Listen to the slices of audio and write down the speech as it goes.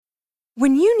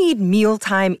When you need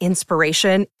mealtime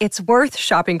inspiration, it's worth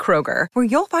shopping Kroger, where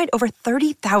you'll find over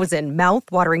 30,000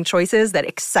 mouth-watering choices that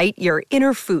excite your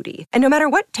inner foodie. And no matter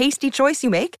what tasty choice you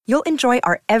make, you'll enjoy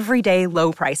our everyday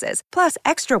low prices, plus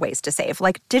extra ways to save,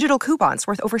 like digital coupons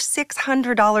worth over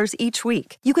 $600 each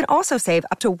week. You can also save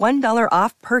up to $1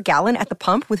 off per gallon at the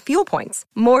pump with fuel points.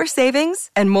 More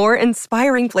savings and more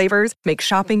inspiring flavors make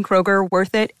shopping Kroger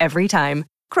worth it every time.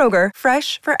 Kroger,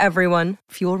 fresh for everyone.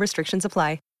 Fuel restrictions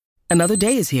apply. Another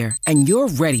day is here, and you're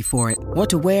ready for it. What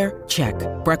to wear? Check.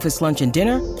 Breakfast, lunch, and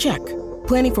dinner? Check.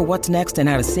 Planning for what's next and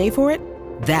how to save for it?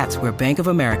 That's where Bank of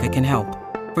America can help.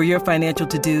 For your financial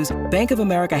to-dos, Bank of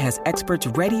America has experts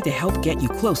ready to help get you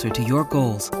closer to your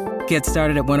goals. Get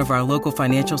started at one of our local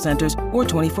financial centers or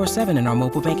 24/7 in our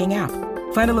mobile banking app.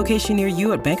 Find a location near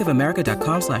you at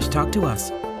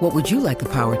bankofamerica.com/talktous. What would you like the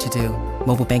power to do?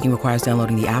 Mobile banking requires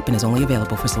downloading the app and is only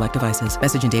available for select devices.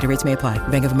 Message and data rates may apply.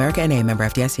 Bank of America N.A., member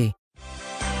FDIC.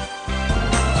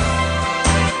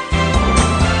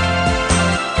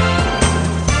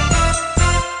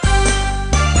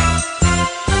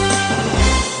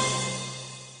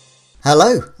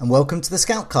 Hello and welcome to the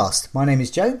Scoutcast. My name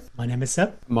is Joe. My name is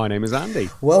Seb. My name is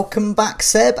Andy. Welcome back,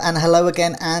 Seb, and hello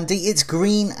again, Andy. It's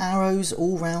green arrows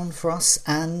all round for us,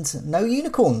 and no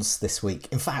unicorns this week.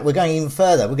 In fact, we're going even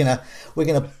further. We're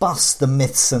gonna bust the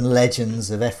myths and legends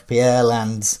of FPL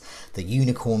and the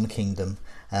Unicorn Kingdom.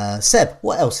 Seb,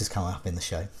 what else is coming up in the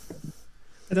show?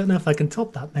 I don't know if I can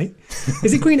top that, mate.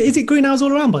 Is it green? Is it green arrows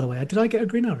all around? By the way, did I get a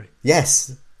green arrow?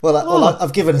 Yes. Well,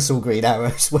 I've given us all green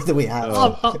arrows, whether we have.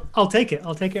 I'll take it.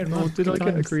 I'll take it. Did I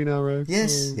get a green arrow?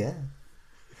 Yes, yeah.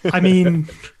 I mean,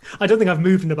 I don't think I've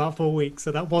moved in about 4 weeks,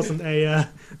 so that wasn't a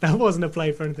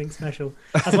play for anything special.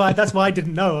 That's why I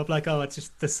didn't know. I'm like, oh, it's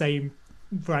just the same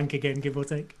rank again, give or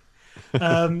take.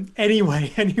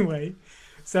 Anyway,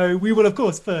 so we will of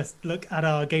course first look at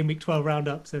our game week 12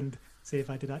 roundups and see if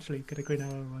I did actually get a green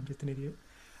arrow or I'm just an idiot.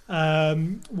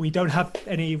 We don't have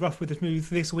any rough with the smooth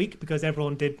this week because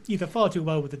everyone did either far too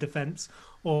well with the defence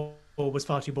or was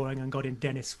far too boring and got in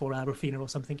Dennis for Rafina or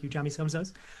something, you jammy sums.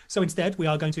 So instead, we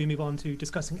are going to move on to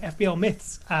discussing FPL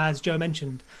myths, as Joe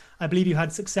mentioned. I believe you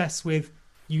had success with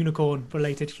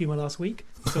unicorn-related humour last week,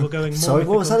 so we're going more. Sorry,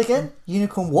 what was that again?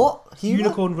 Unicorn what? Humour?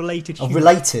 Unicorn-related humour. Oh,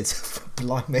 related.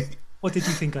 Blimey. What did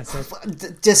you think I said?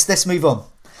 Just let's move on.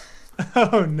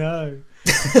 Oh no.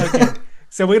 Okay.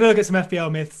 So we're going to look at some FPL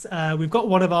myths. We've got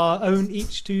one of our own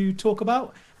each to talk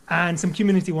about and some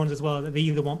community ones as well that they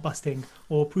either want busting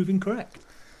or proving correct.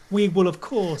 We will, of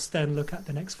course, then look at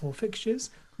the next 4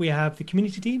 fixtures. We have the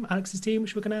community team, Alex's team,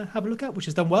 which we're going to have a look at, which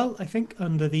has done well, I think,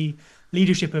 under the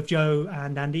leadership of Joe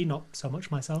and Andy, not so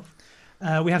much myself.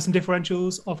 We have some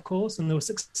differentials, of course, and there was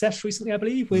success recently, I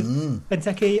believe, with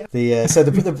Benteke. So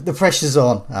the pressure's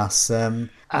on us.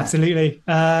 Absolutely.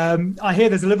 I hear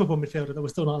there's a Liverpool midfielder that we're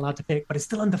still not allowed to pick, but it's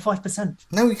still under 5%.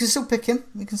 No, we can still pick him.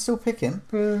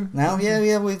 Now,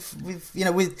 yeah,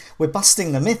 we're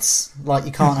busting the myths. Like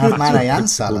you can't have Mane and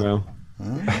Salah.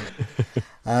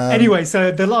 Anyway,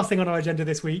 so the last thing on our agenda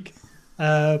this week,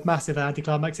 massive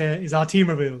anticlimax here, is our team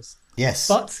reveals. Yes.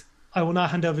 But I will now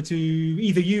hand over to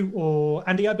either you or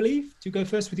Andy, I believe, to go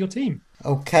first with your team.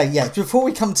 Okay, yeah. Before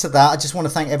we come to that, I just want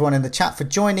to thank everyone in the chat for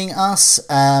joining us.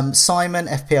 Simon,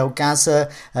 FPL Gaza,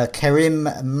 Kerim,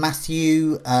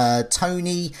 Matthew,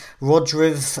 Tony,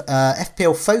 Rodriv,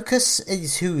 FPL Focus,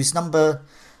 who is number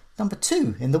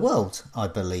 2 in the world, I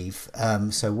believe.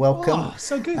 So welcome. Oh,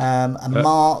 so good. And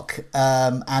Mark,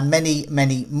 and many,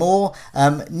 many more.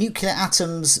 Nuclear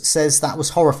Atoms says that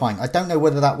was horrifying. I don't know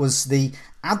whether that was the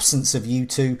absence of you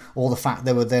two or the fact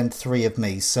there were then 3 of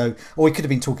me. So, or we could have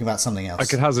been talking about something else. I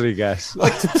could hazard a guess.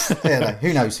 Yeah,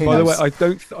 who knows? By the way, I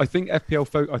think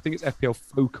it's FPL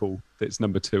Focal that's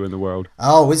number 2 in the world.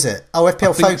 Oh, is it? Oh,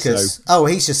 FPL Focus. So. Oh,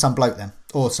 he's just some bloke then,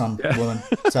 or some woman.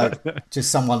 So just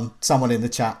someone in the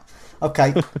chat.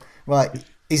 Okay, right.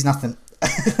 He's nothing.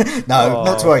 No,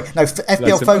 not to worry. No,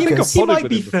 FPL Focus. He might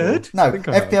be third. No,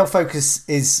 FPL Focus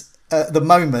is at the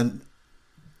moment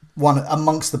one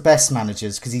amongst the best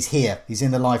managers because he's here. He's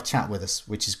in the live chat with us,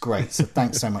 which is great. So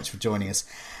thanks so much for joining us.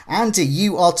 Andy,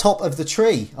 you are top of the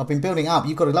tree. I've been building up.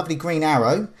 You've got a lovely green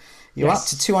arrow. You're up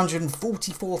to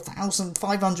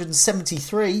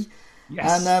 244,573.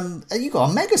 Yes. And you got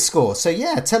a mega score. So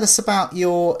yeah, tell us about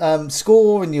your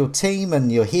score and your team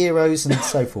and your heroes and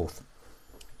so forth.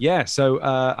 Yeah, so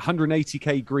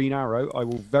 180k green arrow. I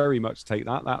will very much take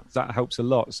that. That helps a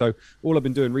lot. So all I've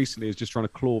been doing recently is just trying to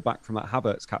claw back from that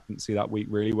Havertz captaincy that week,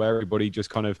 really, where everybody just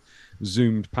kind of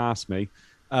zoomed past me.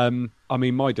 I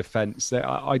mean, my defence,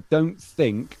 I don't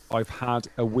think I've had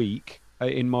a week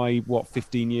in my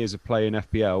 15 years of playing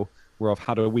FPL where I've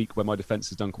had a week where my defence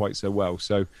has done quite so well.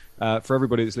 So for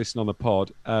everybody that's listening on the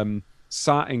pod,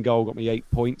 Sat in goal got me 8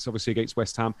 points, obviously against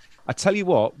West Ham. I tell you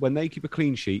what, when they keep a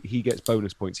clean sheet, he gets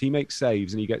bonus points. He makes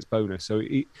saves and he gets bonus.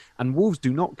 And Wolves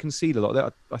do not concede a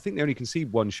lot. I think they only concede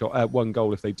one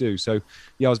goal if they do. So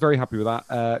yeah, I was very happy with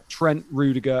that. Trent,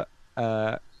 Rudiger.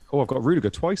 I've got Rudiger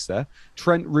twice there.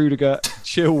 Trent, Rudiger,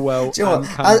 Chilwell. Do you know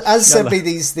what? As sent me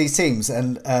these teams,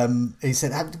 and he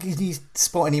said, "Did you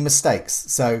spot any mistakes?"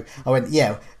 So I went,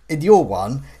 "Yeah." In your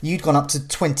one, you'd gone up to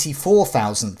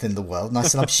 24,000th in the world, and I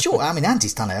said, "I'm sure." I mean,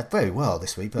 Andy's done it very well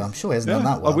this week, but I'm sure he hasn't done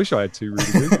that well. I wish I had 2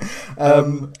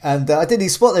 Rudigers. And I didn't even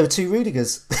spot there were 2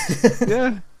 Rudigers.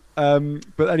 Yeah.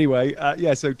 But anyway,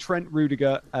 so Trent,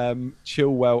 Rudiger,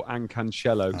 Chilwell and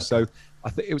Cancelo. Okay. So I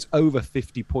think it was over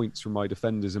 50 points from my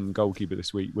defenders and goalkeeper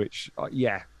this week, which,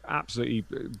 absolutely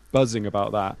buzzing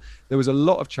about that. There was a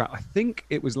lot of chat. I think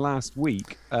it was last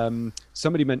week.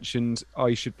 Somebody mentioned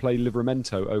I should play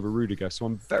Livramento over Rudiger. So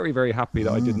I'm very, very happy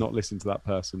that I did not listen to that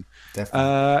person.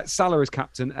 Definitely. Salah is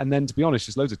captain. And then, to be honest,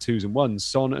 just loads of 2s and 1s.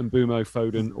 Son and Mbumo,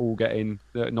 Foden all getting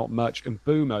not much. And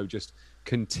Mbumo just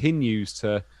continues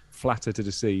to flatter to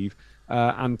deceive.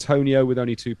 Antonio with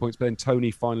only 2 points, but then Tony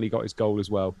finally got his goal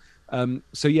as well.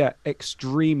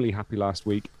 Extremely happy last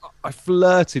week. I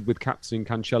flirted with captaining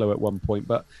Cancelo at one point,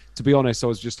 but to be honest, I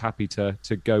was just happy to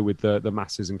go with the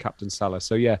masses and captain Salah.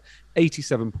 So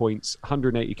 87 points,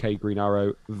 180k Green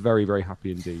Arrow. Very, very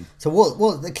happy indeed. So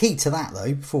what the key to that,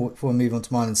 though, before we move on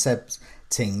to mine and Seb's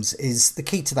teams, is the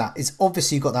key to that is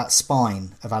obviously you've got that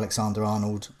spine of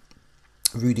Alexander-Arnold,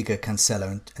 Rudiger,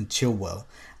 Cancelo and Chilwell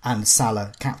and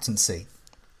Salah captaincy.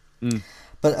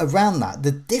 But around that,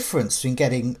 the difference between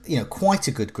getting quite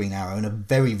a good Green Arrow and a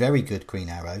very, very good Green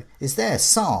Arrow is there.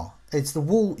 Sarr, it's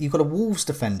you've got a Wolves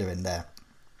defender in there,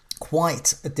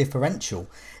 quite a differential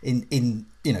in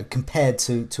compared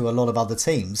to a lot of other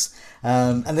teams.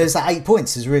 And there's that 8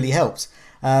 points has really helped.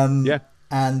 So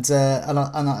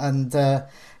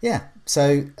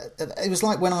it was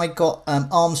like when I got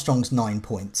Armstrong's 9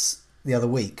 points the other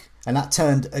week, and that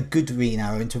turned a good Green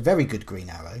Arrow into a very good Green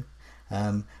Arrow.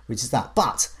 Which is that,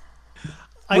 but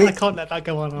I can't let that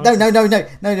go on. No.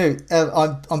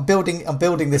 I'm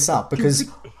building this up because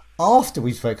after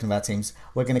we've spoken about teams,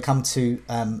 we're going to come to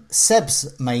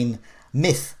Seb's main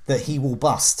myth that he will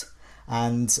bust,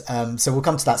 and so we'll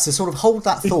come to that. So sort of hold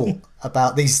that thought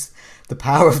about the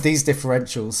power of these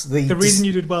differentials. The reason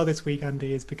you did well this week,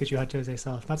 Andy, is because you had Jose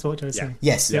Sarr. That's what Joe's saying.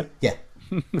 Yes. Yep. Yeah.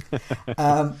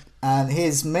 And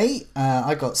here's me.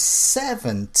 I got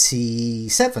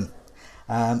 77.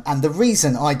 And the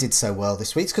reason I did so well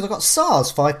this week is because I got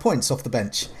Sarr's 5 points off the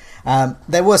bench.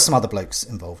 There were some other blokes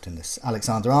involved in this.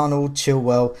 Alexander-Arnold,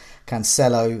 Chilwell,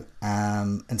 Cancelo,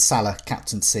 and Salah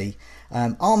captaincy.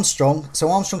 Armstrong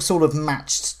sort of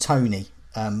matched Tony,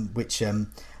 which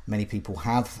many people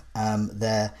have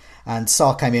there. And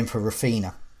Sarr came in for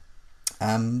Rafinha.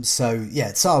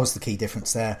 Sarr was the key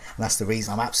difference there. And that's the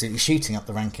reason I'm absolutely shooting up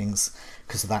the rankings,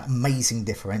 because of that amazing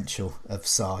differential of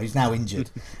Sarr, who's now injured.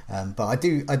 But I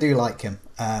do like him.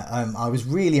 I was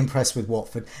really impressed with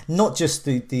Watford, not just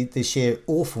the sheer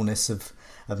awfulness of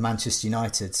Manchester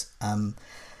United,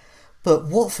 but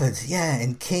Watford,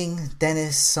 and King,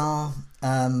 Dennis, Sarr,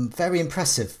 very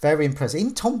impressive.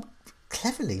 Even Tom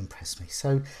cleverly impressed me.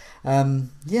 So,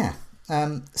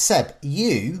 Seb,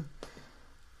 you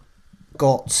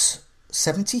got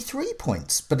 73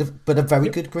 points, but a very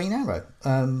good Green Arrow.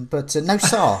 But no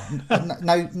Sarr,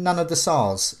 none of the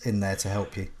Sarrs in there to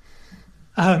help you.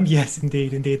 Yes,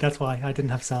 indeed. That's why I didn't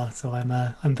have Sarr, so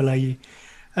I'm below you.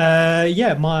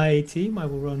 My team, I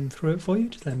will run through it for you.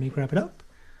 Just let me grab it up.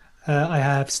 I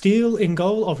have Steele in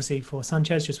goal, obviously for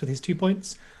Sanchez, just with his 2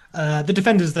 points. The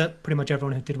defenders that pretty much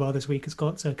everyone who did well this week has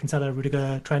got, so Cancelo,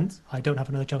 Rudiger, Trent. I don't have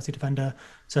another Chelsea defender,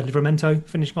 so Livramento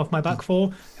finishing off my back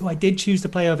four, who I did choose to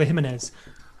play over Jimenez,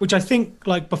 which I think,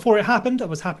 before it happened, I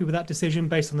was happy with that decision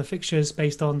based on the fixtures,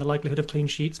 based on the likelihood of clean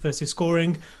sheets versus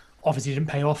scoring. Obviously didn't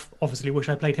pay off. Obviously wish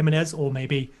I played Jimenez, or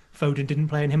maybe Foden didn't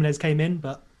play and Jimenez came in,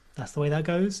 but that's the way that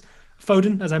goes.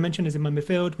 Foden, as I mentioned, is in my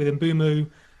midfield with Mbumo,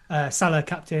 Salah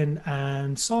captain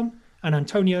and Son, and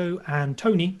Antonio and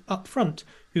Tony up front,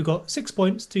 who got 6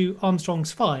 points to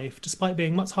Armstrong's 5, despite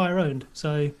being much higher owned.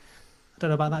 So I don't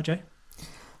know about that, Jay.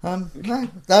 No.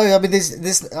 I mean,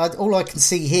 this all I can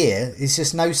see here is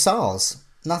just no Sarrs,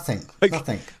 nothing.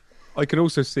 I can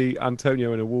also see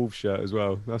Antonio in a Wolves shirt as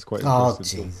well. That's quite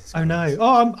interesting. Oh, Jesus. Oh no!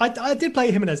 Oh, I did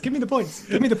play Jimenez. Give me the points.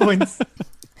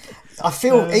 I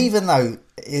feel, even though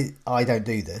I don't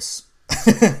do this,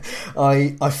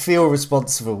 I feel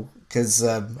responsible because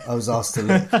I was asked to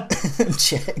look and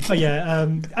check. Oh yeah,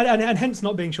 and hence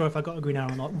not being sure if I got a green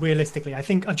arrow or not. Realistically, I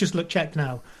think I've just checked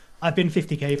now. I've been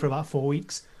 50k for about 4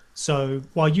 weeks. So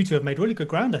while you two have made really good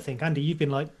ground, I think Andy, you've been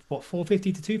like what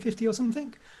 450 to 250 or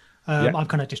something. I've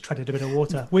kind of just treaded a bit of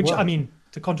water, which I mean,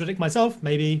 to contradict myself,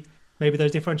 maybe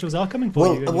those differentials are coming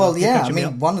for you. Well, yeah. I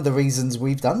mean, one of the reasons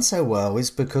we've done so well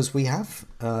is because we have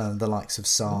the likes of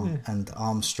Saar and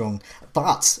Armstrong.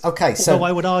 But okay, so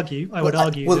I would argue. Well,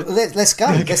 let's go.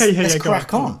 Let's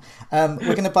crack on. We're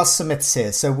going to bust some myths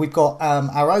here. So we've got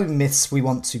our own myths we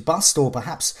want to bust, or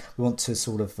perhaps we want to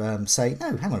sort of say,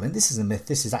 no, hang on a minute, this is a myth.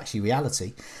 This is actually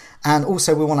reality. And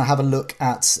also we want to have a look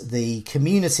at the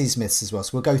community's myths as well.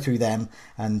 So we'll go through them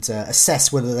and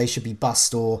assess whether they should be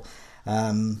bust or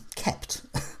kept.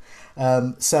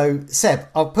 So Seb,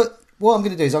 what I'm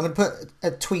going to do is I'm going to put a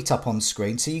tweet up on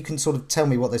screen so you can sort of tell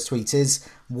me what this tweet is,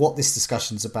 what this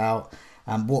discussion's about,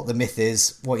 what the myth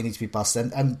is, what you need to be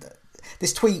busted. And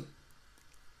this tweet,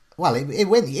 well, it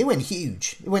went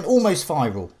huge. It went almost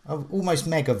viral, almost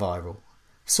mega viral.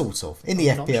 Sort of in the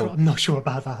FPL. I'm not sure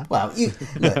about that. Well,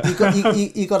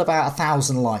 you got about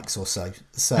 1,000 likes or so,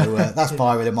 that's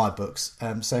viral in my books.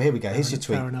 So here we go. Here's your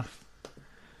tweet. Fair enough.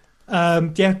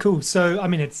 Yeah, cool. So I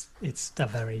mean, it's a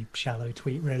very shallow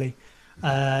tweet, really.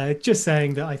 Just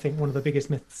saying that I think one of the biggest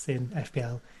myths in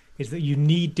FPL is that you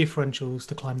need differentials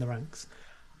to climb the ranks.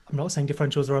 I'm not saying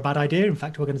differentials are a bad idea. In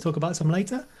fact, we're going to talk about some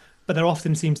later. But there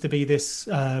often seems to be this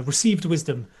received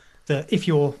wisdom that if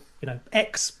you're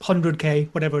X 100k,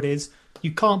 whatever it is, you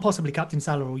can't possibly captain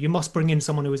Salah, or you must bring in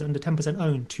someone who is under 10%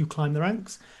 owned to climb the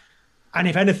ranks. And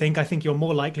if anything, I think you're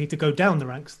more likely to go down the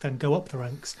ranks than go up the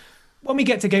ranks. When we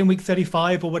get to game week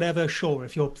 35 or whatever, sure,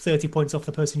 if you're 30 points off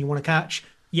the person you want to catch,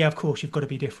 yeah, of course, you've got to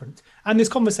be different. And this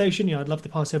conversation, I'd love to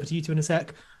pass over to you two in a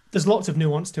sec. There's lots of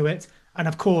nuance to it. And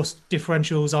of course,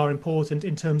 differentials are important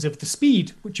in terms of the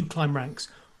speed which you climb ranks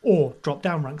or drop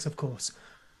down ranks, of course.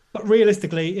 But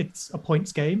realistically, it's a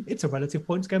points game. It's a relative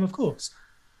points game, of course.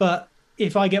 But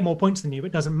if I get more points than you,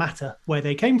 it doesn't matter where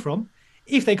they came from.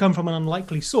 If they come from an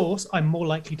unlikely source, I'm more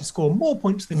likely to score more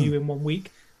points than you in 1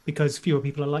 week because fewer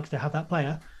people are likely to have that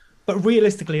player. But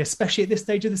realistically, especially at this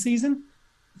stage of the season,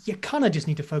 you kind of just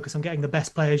need to focus on getting the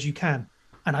best players you can.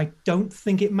 And I don't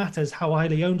think it matters how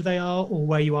highly owned they are or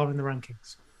where you are in the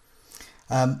rankings.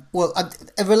 Well,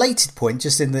 a related point,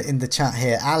 just in the chat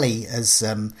here, Ali has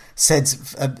said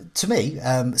to me,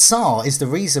 Saar is the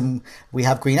reason we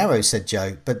have green arrows, said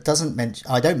Joe, but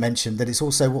I don't mention that it's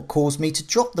also what caused me to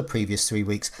drop the previous 3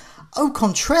 weeks. Au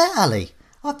contraire, Ali,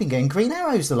 I've been getting green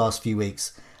arrows the last few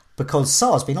weeks because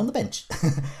Saar's been on the bench.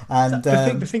 And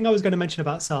the thing I was going to mention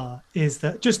about Saar is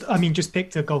that just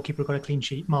picked a goalkeeper who got a clean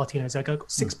sheet, Martinez. I got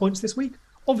 6 points this week,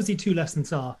 obviously 2 less than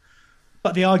Saar.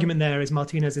 But the argument there is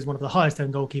Martinez is one of the highest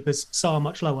owned goalkeepers, Saar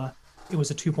much lower. It was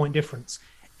a 2-point difference.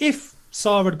 If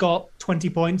Saar had got 20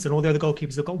 points and all the other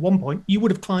goalkeepers had got 1 point, you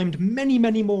would have climbed many,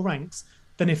 many more ranks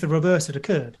than if the reverse had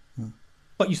occurred.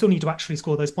 But you still need to actually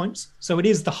score those points. So it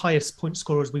is the highest point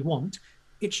scorers we want.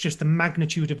 It's just the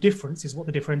magnitude of difference is what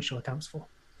the differential accounts for.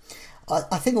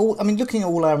 I think looking at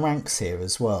all our ranks here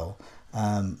as well,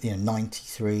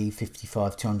 93,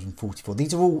 55, 244.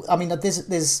 These are all. I mean,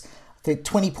 there's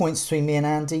 20 points between me and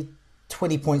Andy,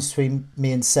 20 points between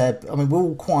me and Seb. I mean,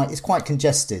 it's quite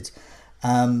congested.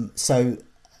 I'm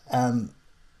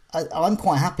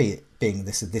quite happy at being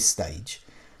this at this stage,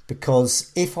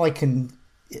 because if I can,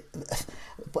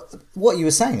 what you were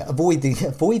saying, avoiding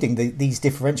these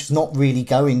differentials, not really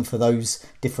going for those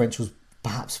differentials,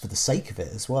 perhaps for the sake of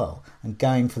it as well, and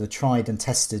going for the tried and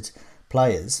tested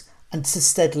players, and to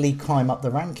steadily climb up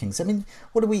the rankings. I mean,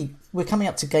 we're coming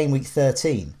up to game week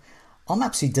 13. I'm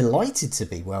absolutely delighted to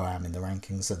be where I am in the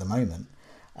rankings at the moment.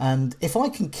 And if I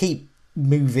can keep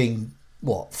moving,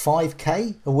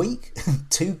 5k a week,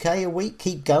 2k a week,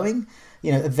 keep going,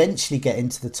 eventually get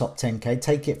into the top 10k,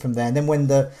 take it from there. And then when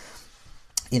the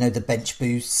bench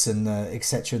boosts and the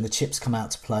etc. and the chips come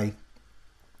out to play,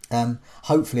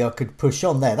 hopefully I could push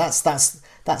on there. That's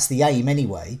the aim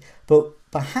anyway. But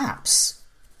perhaps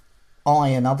I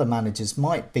and other managers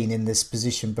might have been in this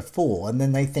position before, and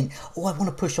then they think, I want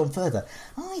to push on further.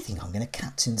 I think I'm going to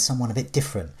captain someone a bit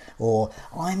different, or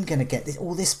I'm going to get this.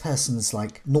 This person's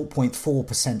like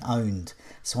 0.4% owned,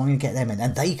 so I'm going to get them in,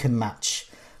 and they can match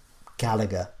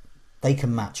Gallagher, they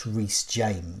can match Reece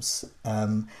James,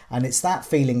 and it's that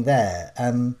feeling there,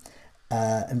 and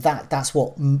that's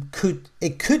what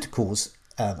could cause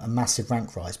a massive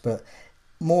rank rise, but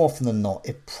more often than not,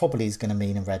 it probably is going to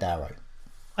mean a red arrow.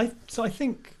 So I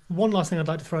think one last thing I'd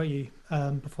like to throw at you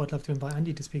before I'd love to invite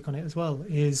Andy to speak on it as well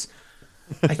is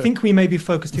I think we maybe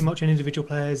focus too much on individual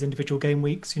players, individual game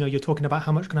weeks. You're talking about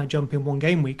how much can I jump in one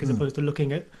game week as opposed to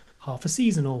looking at half a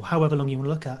season or however long you want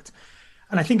to look at.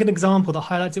 And I think an example that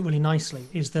highlights it really nicely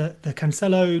is the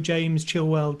Cancelo, James,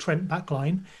 Chilwell, Trent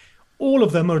backline. All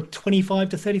of them are 25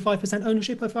 to 35%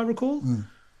 ownership, if I recall.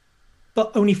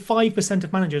 But only 5%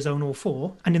 of managers own all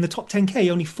four. And in the top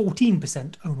 10K, only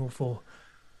 14% own all four.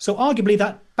 So arguably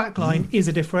that backline is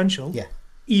a differential,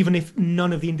 even if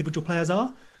none of the individual players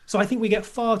are. So I think we get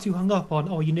far too hung up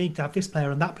on, you need to have this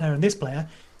player and that player and this player.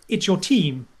 It's your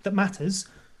team that matters.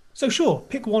 So sure,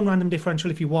 pick one random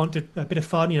differential if you want a bit of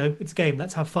fun. It's a game,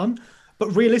 let's have fun.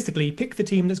 But realistically, pick the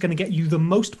team that's going to get you the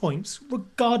most points,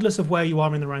 regardless of where you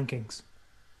are in the rankings.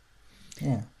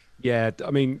 Yeah, I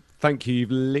mean, thank you.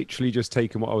 You've literally just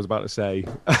taken what I was about to say.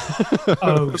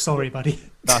 Oh, sorry, buddy.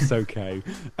 That's okay.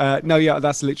 No, yeah,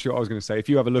 that's literally what I was going to say. If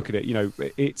you have a look at it,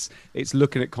 it's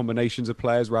looking at combinations of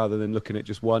players rather than looking at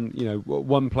just one.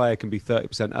 One player can be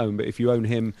 30% owned, but if you own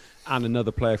him and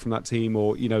another player from that team,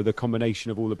 or the combination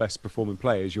of all the best performing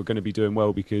players, you're going to be doing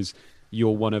well because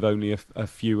you're one of only a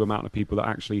few amount of people that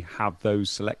actually have those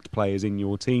select players in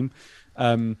your team.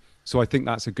 So I think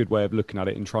that's a good way of looking at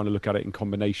it and trying to look at it in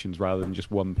combinations rather than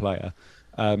just one player.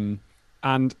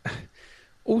 And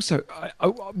also,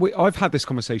 I've had this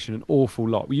conversation an awful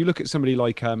lot. When you look at somebody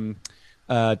like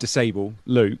Disable,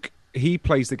 Luke, he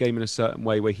plays the game in a certain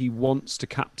way where he wants to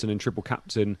captain and triple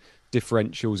captain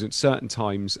differentials at certain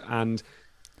times. And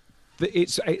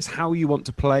it's how you want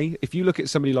to play. If you look at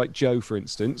somebody like Joe, for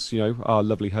instance, our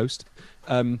lovely host,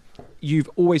 you've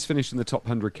always finished in the top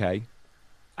 100K.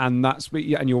 And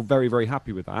and you're very, very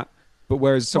happy with that. But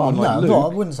whereas someone like Luke, I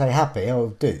wouldn't say happy. It'll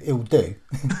do. It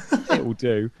will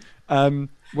do.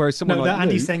 Whereas someone like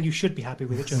Andy's Luke, saying you should be happy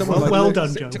with it, Joe. Well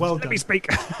done, Joe. Well done. Let me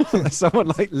speak. Someone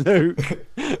like Luke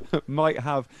might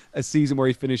have a season where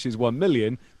he finishes 1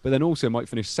 million, but then also might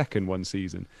finish second one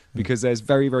season because there's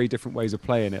very, very different ways of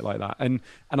playing it like that. And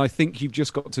I think you've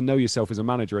just got to know yourself as a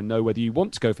manager and know whether you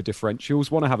want to go for differentials,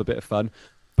 want to have a bit of fun,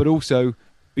 but also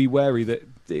be wary that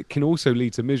it can also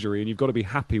lead to misery, and you've got to be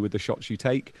happy with the shots you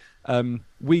take.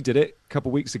 We did it a couple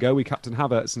of weeks ago. We captained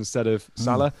Havertz instead of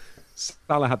Salah.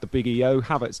 Salah had the big EO.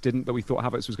 Havertz didn't, but we thought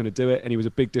Havertz was going to do it, and he was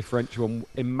a big differential. And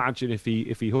imagine if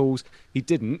he hauls. He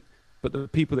didn't, but the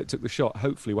people that took the shot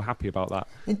hopefully were happy about that,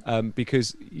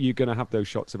 because you're going to have those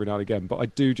shots every now and again. But I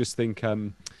do just think,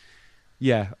 I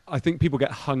think people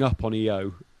get hung up on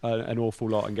EO an awful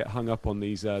lot and get hung up on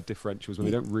these differentials when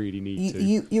they don't really need to.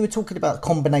 You were talking about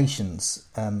combinations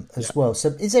as well. So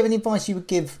is there any advice you would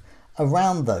give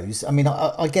around those? I mean,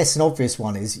 I guess an obvious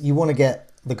one is you want to get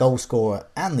the goal scorer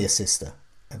and the assister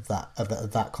of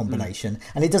that combination.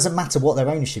 And it doesn't matter what their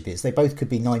ownership is. They both could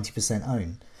be 90%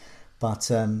 owned. But,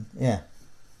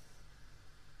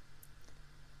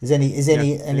 Is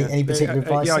any particular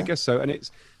advice? I guess so. And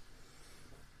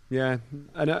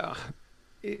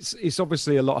it's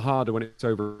obviously a lot harder when it's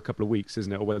over a couple of weeks,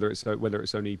 isn't it? Or whether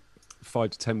it's only 5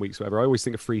 to 10 weeks, whatever. I always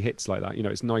think of free hits like that.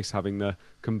 It's nice having the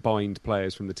combined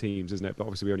players from the teams, isn't it? But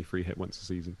obviously we only free hit once a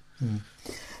season.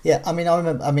 Yeah, I mean, I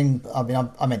remember. I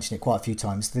mentioned it quite a few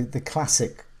times. The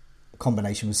classic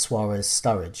combination was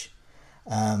Suarez-Sturridge,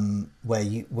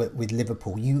 where with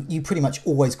Liverpool, you pretty much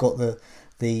always got the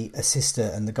assister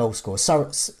and the goal scorer.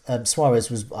 Suarez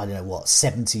was,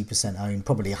 70% owned,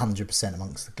 probably 100%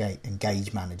 amongst the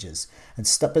engaged managers. But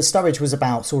Sturridge was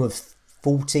about sort of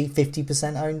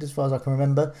 50% owned as far as I can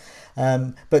remember.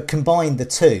 But combine the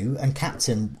two and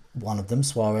captain one of them,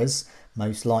 Suarez,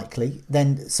 most likely,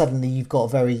 then suddenly you've got a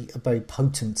very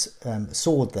potent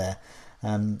sword there.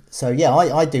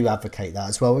 I do advocate that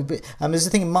as well. There's a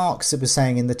thing Marks that was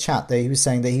saying in the chat that he was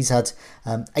saying that he's had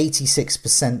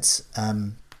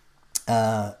 86%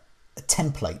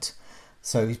 template,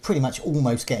 so he's pretty much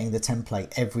almost getting the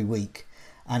template every week,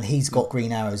 and he's got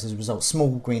green arrows as a result,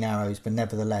 small green arrows, but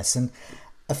nevertheless. And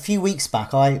a few weeks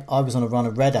back I was on a run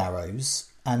of red arrows,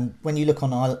 and when you look on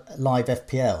live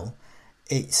FPL,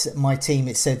 my team,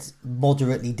 it said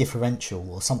moderately differential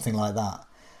or something like that.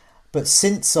 But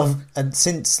since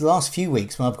the last few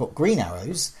weeks when I've got green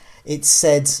arrows, it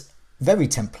said very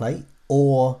template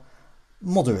or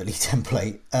moderately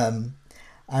template,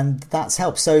 and that's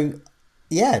helped. So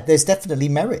yeah, there's definitely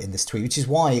merit in this tweet, which is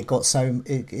why it got so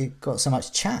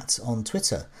much chat on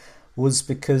Twitter, was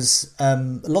because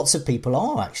lots of people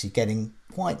are actually getting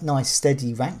quite nice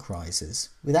steady rank rises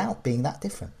without being that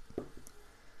different.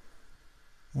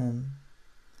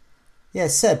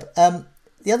 Seb.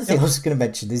 The other thing I was going to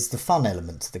mention is the fun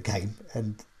element to the game,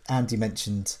 and Andy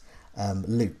mentioned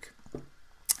Luke.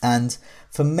 And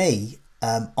for me,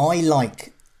 I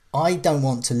like I don't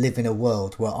want to live in a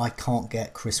world where I can't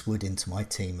get Chris Wood into my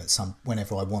team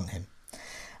whenever I want him.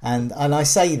 And I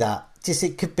say that, just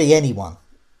it could be anyone.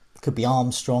 It could be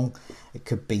Armstrong, it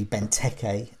could be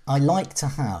Benteke. I like to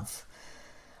have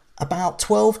about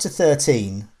 12 to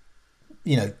 13,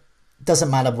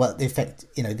 doesn't matter what the effect,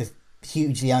 the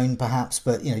hugely owned perhaps,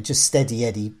 but, just steady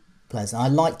Eddie players. And I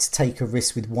like to take a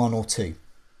risk with one or two.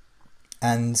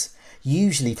 And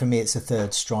usually for me, it's a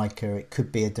third striker. It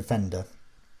could be a defender.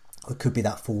 Or it could be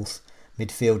that fourth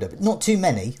midfielder. But not too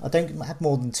many. I don't have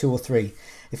more than 2 or 3.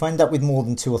 If I end up with more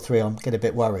than 2 or 3, I'll get a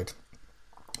bit worried.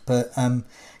 But,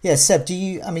 Seb, do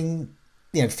you,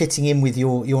 fitting in with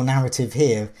your narrative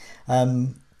here,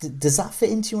 does that fit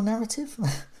into your narrative?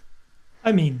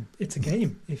 I mean, it's a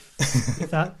game. If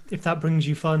that brings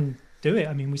you fun, do it.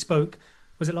 I mean, we spoke,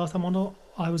 was it last time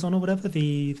I was on or whatever,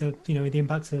 the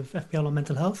impacts of FPL on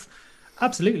mental health?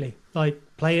 Absolutely. Like,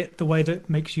 play it the way that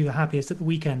makes you the happiest at the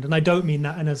weekend. And I don't mean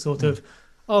that in a sort of,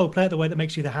 play it the way that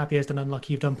makes you the happiest and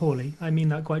unlucky you've done poorly. I mean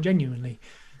that quite genuinely.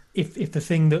 If the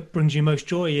thing that brings you most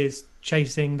joy is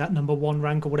chasing that number 1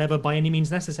 rank or whatever by any means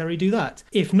necessary, do that.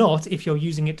 If not, if you're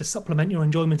using it to supplement your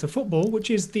enjoyment of football, which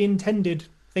is the intended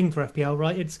thing for FPL,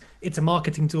 right? It's a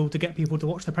marketing tool to get people to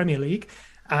watch the Premier League.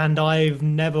 And I've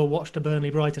never watched a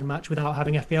Burnley-Brighton match without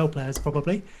having FPL players,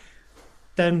 probably.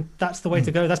 Then that's the way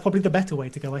to go. That's probably the better way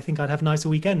to go. I think I'd have nicer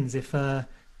weekends if I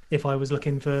was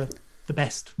looking for the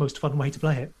best, most fun way to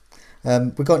play it.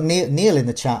 We've got Neil in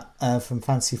the chat from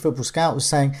Fantasy Football Scout was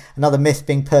saying another myth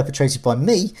being perpetrated by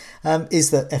me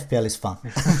is that FPL is fun.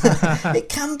 It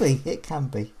can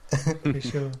be. For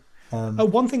sure.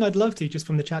 One thing I'd love to, just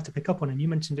from the chat, to pick up on, and you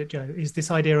mentioned it, Joe, is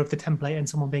this idea of the template and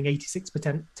someone being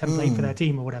 86% template for their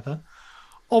team or whatever.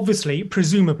 Obviously,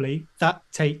 presumably, that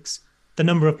takes the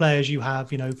number of players you have,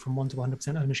 from 1 to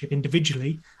 100% ownership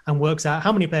individually, and works out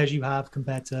how many players you have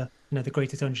compared to, the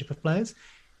greatest ownership of players.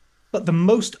 But the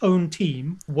most owned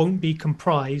team won't be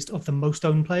comprised of the most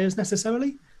owned players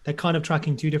necessarily. They're kind of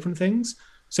tracking 2 different things.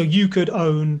 So you could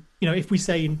own, if we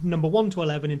say number 1 to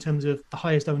 11 in terms of the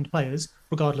highest owned players,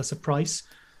 regardless of price,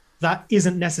 that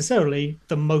isn't necessarily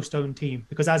the most owned team.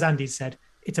 Because as Andy said,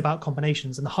 it's about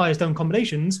combinations. And the highest owned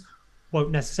combinations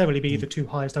won't necessarily be the 2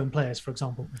 highest owned players, for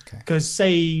example. Because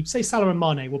say Salah and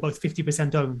Mane were both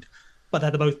 50% owned, but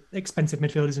they're the most expensive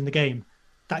midfielders in the game.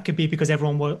 That could be because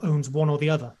everyone owns one or the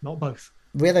other, not both.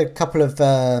 We had a couple of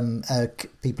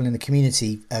people in the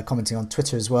community commenting on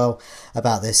Twitter as well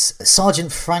about this.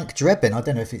 Sergeant Frank Drebin, I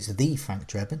don't know if it's the Frank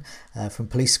Drebin from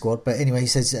Police Squad, but anyway, he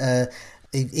says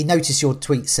he noticed your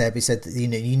tweet, Seb. He said that, you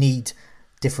need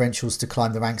differentials to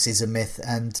climb the ranks is a myth,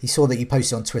 and he saw that you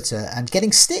posted on Twitter and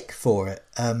getting stick for it.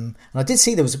 And I did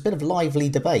see there was a bit of lively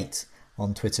debate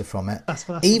on Twitter from it,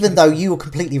 even though you were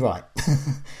completely right.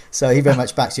 So he very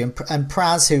much backs you. And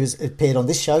Praz, who has appeared on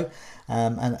this show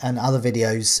and other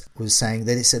videos, was saying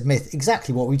that it's a myth,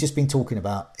 exactly what we've just been talking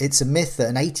about. It's a myth that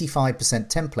an 85%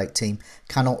 template team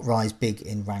cannot rise big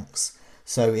in ranks.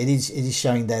 So it is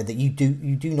showing there that you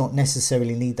do not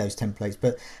necessarily need those templates.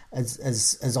 But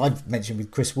as I've mentioned with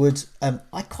Chris Wood,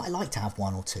 I quite like to have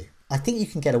 1 or 2. I think you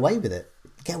can get away with it.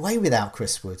 Get away without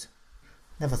Chris Wood.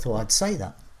 Never thought I'd say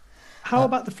that. How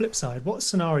about the flip side? What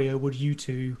scenario would you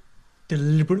two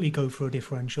deliberately go for a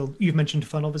differential? You've mentioned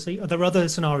fun, obviously. Are there other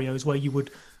scenarios where you would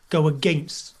go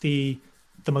against the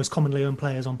most commonly owned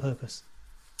players on purpose?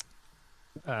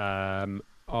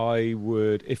 I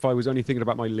would, if I was only thinking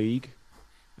about my league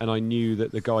and I knew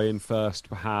that the guy in first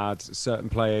had certain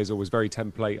players or was very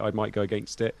template, I might go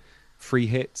against it. Free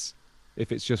hits,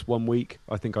 if it's just 1 week,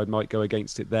 I think I might go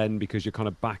against it then, because you're kind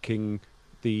of backing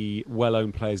the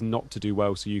well-owned players not to do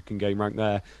well so you can gain rank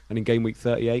there. And in game week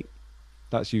 38,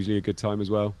 that's usually a good time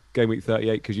as well. Game week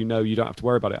 38, because you don't have to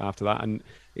worry about it after that. And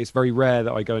it's very rare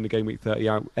that I go into game week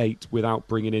 38 without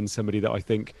bringing in somebody that I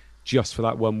think just for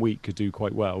that 1 week could do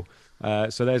quite well.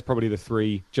 So there's probably the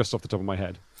 3 just off the top of my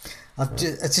head.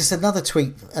 It's just another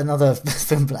tweet, another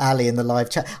from Ali in the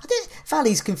live chat.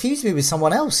 Ali's confused me with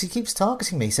someone else. He keeps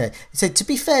targeting me. He said, to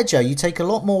be fair, Joe, you take a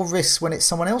lot more risks when it's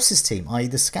someone else's team, i.e.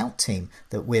 the scout team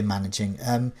that we're managing.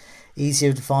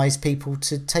 Easier to advise people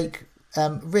to take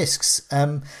risks.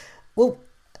 Well,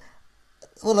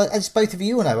 as both of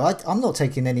you know, I'm not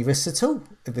taking any risks at all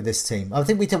with this team. I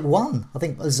think we took 1. I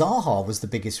think Zaha was the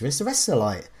biggest risk. The rest are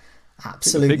like...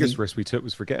 Absolutely. The biggest risk we took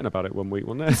was forgetting about it 1 week,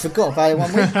 wasn't it? Forgot about it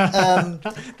 1 week.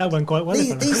 That went quite well.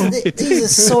 These are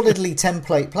solidly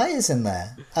template players in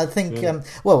there. I think,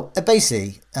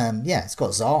 basically, it's got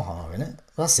Zaha in it.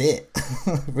 That's it.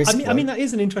 I mean, that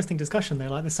is an interesting discussion there,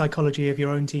 like the psychology of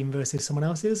your own team versus someone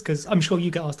else's, because I'm sure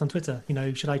you get asked on Twitter,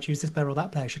 should I choose this player or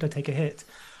that player? Should I take a hit?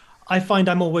 I find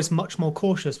I'm always much more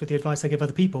cautious with the advice I give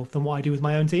other people than what I do with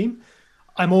my own team.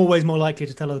 I'm always more likely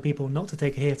to tell other people not to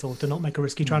take a hit or to not make a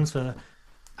risky transfer.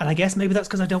 And I guess maybe that's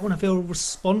because I don't want to feel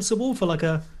responsible for like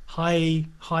a high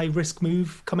risk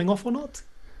move coming off or not.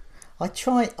 I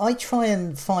try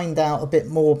and find out a bit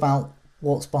more about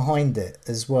what's behind it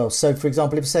as well. So, for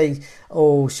example, if say,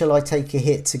 oh, shall I take a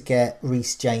hit to get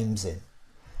Reece James in?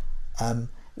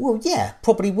 Well, yeah,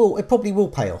 probably will. It probably will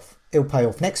pay off. It'll pay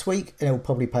off next week, and it'll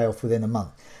probably pay off within a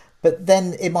month. But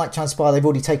then it might transpire they've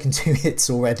already taken 2 hits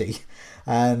already,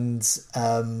 and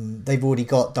they've already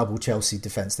got double Chelsea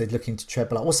defence. They're looking to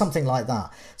treble up or something like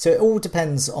that. So it all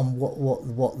depends on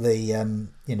what the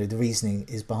the reasoning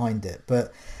is behind it.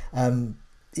 But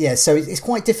yeah, so it's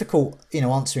quite difficult,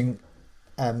 answering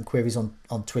queries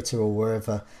on Twitter or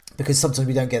wherever, because sometimes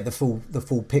we don't get the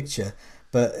full picture.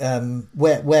 But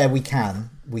where we can,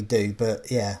 we do.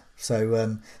 But yeah,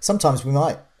 so sometimes we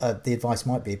might the advice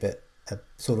might be a bit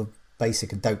sort of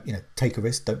basic and don't take a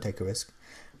risk, don't take a risk.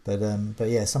 But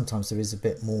yeah, sometimes there is a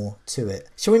bit more to it.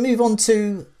 Shall we move on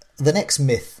to the next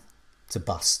myth to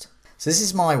bust? So this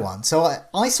is my one. So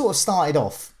I sort of started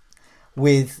off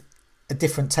with a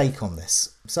different take on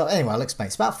this. So anyway, I'll explain.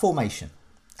 It's about formation,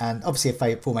 and obviously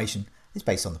a formation is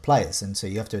based on the players, and so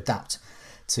you have to adapt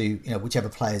to whichever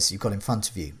players you've got in front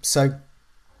of you. So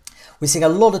we're seeing a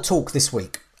lot of talk this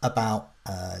week about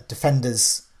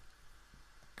defenders,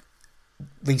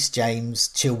 Reece James,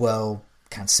 Chilwell,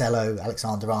 Cancelo,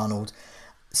 Alexander-Arnold.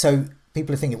 So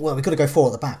people are thinking, well, we've got to go 4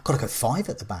 at the back, got to go 5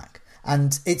 at the back.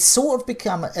 And it's sort of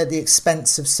become at the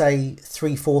expense of, say,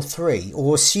 3-4-3,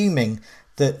 or assuming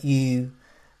that you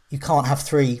can't have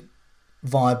 3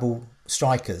 viable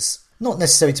strikers. Not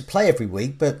necessarily to play every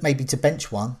week, but maybe to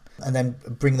bench one and then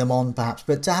bring them on perhaps,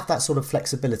 but to have that sort of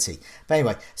flexibility. But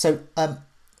anyway, so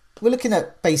we're looking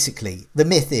at basically the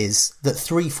myth is that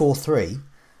 3-4-3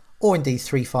 or indeed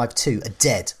 3-5-2 are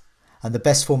dead, and the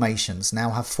best formations now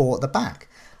have 4 at the back.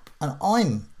 And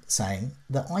I'm saying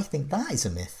that I think that is a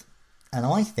myth, and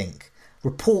I think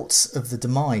reports of the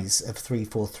demise of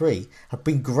 3-4-3 have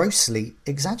been grossly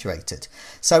exaggerated.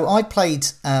 So I played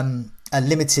a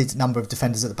limited number of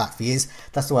defenders at the back for years.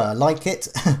 That's the way I like it,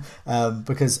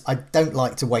 because I don't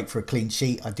like to wait for a clean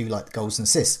sheet. I do like the goals and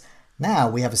assists. Now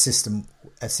we have a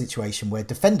situation where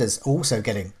defenders are also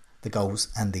getting the goals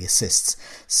and the assists.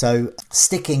 So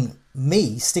sticking to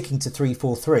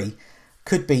 3-4-3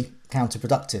 could be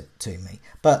counterproductive to me.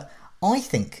 But I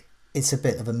think it's a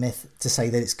bit of a myth to say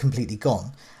that it's completely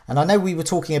gone. And I know we were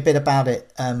talking a bit about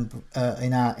it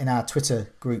in our Twitter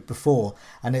group before,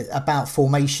 and about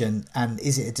formation, and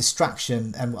is it a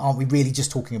distraction, and aren't we really just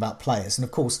talking about players? And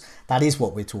of course that is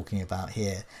what we're talking about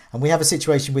here. And we have a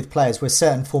situation with players where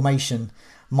certain formation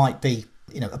might be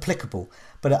applicable,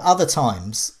 but at other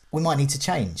times we might need to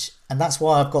change. And that's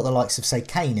why I've got the likes of, say,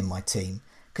 Kane in my team,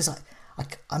 because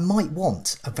I might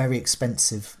want a very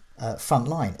expensive front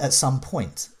line at some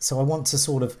point. So I want to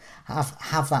sort of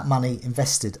have that money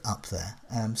invested up there.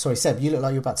 Sorry, Seb, you look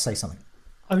like you're about to say something.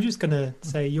 I was just going to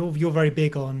say, you're very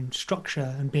big on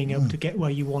structure and being able to get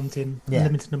where you want in a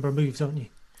limited number of moves, aren't you?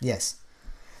 Yes.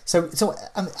 So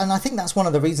and I think that's one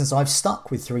of the reasons I've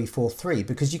stuck with 3-4-3,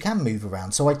 because you can move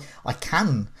around. So I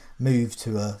can move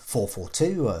to a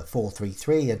 4-4-2, a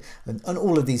 4-3-3, and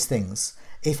all of these things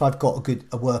if I've got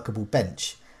a workable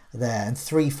bench there. And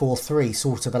 3-4-3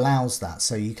 sort of allows that,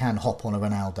 so you can hop on a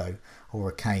Ronaldo or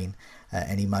a Kane at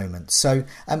any moment. So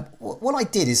what I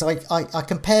did is I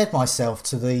compared myself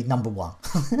to the number 1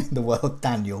 in the world,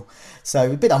 Daniel.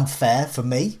 So a bit unfair for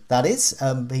me, that is.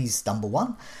 He's number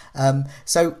 1.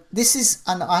 So this is,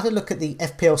 and I had a look at the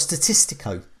FPL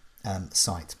Statistico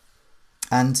site.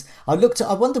 And I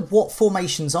wondered what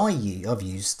formations I've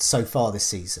used so far this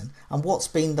season and what's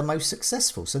been the most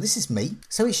successful. So this is me.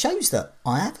 So it shows that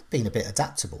I have been a bit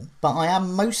adaptable, but I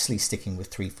am mostly sticking with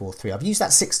 3-4-3. I've used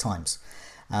that 6 times.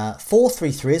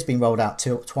 4-3-3 has been rolled out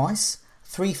twice,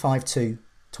 3-5-2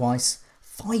 twice,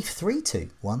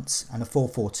 5-3-2 once, and a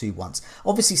 4-4-2 once.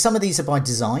 Obviously, some of these are by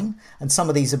design, and some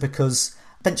of these are because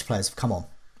bench players have come on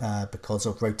because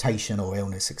of rotation or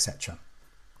illness, etc.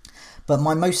 But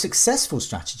my most successful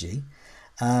strategy,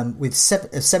 with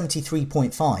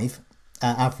 73.5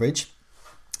 average,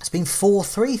 has been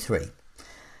 4-3-3.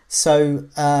 So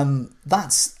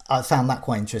I found that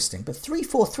quite interesting. But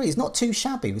 3-4-3 is not too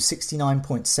shabby with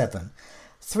 69.7.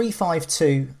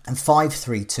 3-5-2 and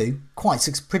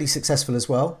 5-3-2, pretty successful as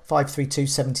well. 5-3-2,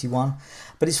 71.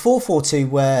 But it's 4-4-2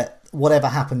 where whatever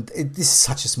happened, this is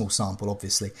such a small sample,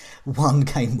 obviously, 1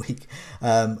 game week,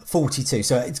 42.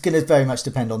 So it's going to very much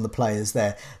depend on the players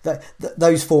there.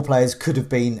 Those 4 players could have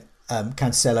been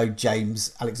Cancelo,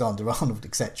 James, Alexander-Arnold,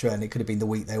 etc. And it could have been the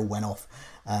week they all went off.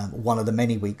 One of the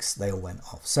many weeks they all went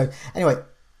off. So anyway,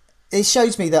 it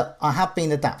shows me that I have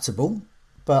been adaptable,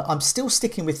 but I'm still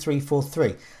sticking with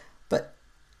 3-4-3. But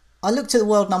I looked at the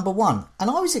world number one, and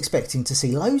I was expecting to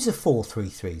see loads of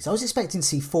 4-3-3s. I was expecting to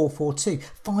see 4-4-2,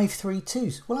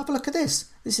 5-3-2s. Well, have a look at this.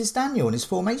 This is Daniel and his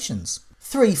formations.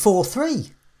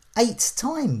 3-4-3, 8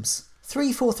 times.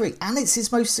 3-4-3, and it's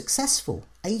his most successful.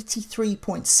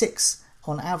 83.6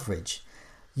 on average,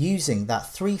 using that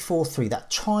 3-4-3, that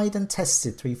tried and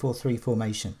tested 3-4-3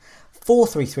 formation.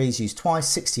 4-3-3 is used twice,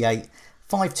 68.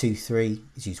 5-2-3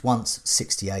 is used once,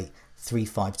 68.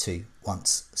 3-5-2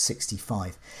 once,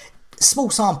 65. Small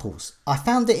samples. I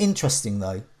found it interesting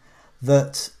though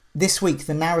that this week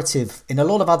the narrative in a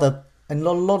lot of other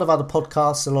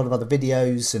podcasts, a lot of other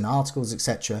videos and articles,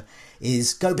 etc.,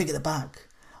 is go big at the back.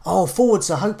 Oh,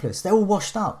 forwards are hopeless. They're all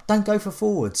washed up. Don't go for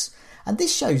forwards. And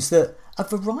this shows that a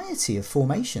variety of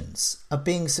formations are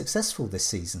being successful this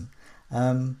season.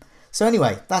 So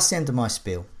anyway, that's the end of my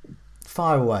spiel.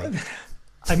 Fire away.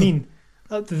 I mean,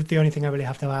 the only thing I really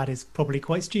have to add is probably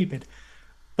quite stupid.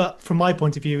 But from my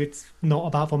point of view, it's not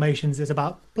about formations, it's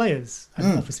about players.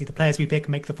 And obviously the players we pick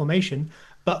make the formation.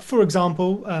 But for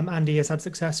example, Andy has had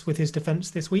success with his defence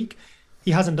this week. He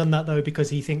hasn't done that, though,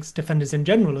 because he thinks defenders in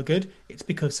general are good. It's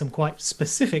because some quite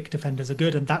specific defenders are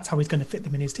good, and that's how he's going to fit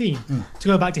them in his team. To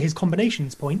go back to his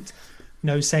combinations point,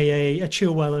 say a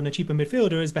Chilwell and a cheaper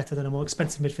midfielder is better than a more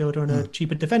expensive midfielder and a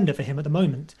cheaper defender for him at the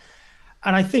moment.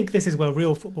 And I think this is where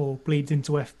real football bleeds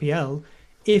into FPL.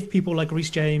 If people like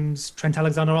Reece James, Trent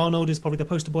Alexander-Arnold is probably the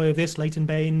poster boy of this, Leighton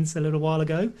Baines a little while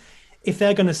ago, if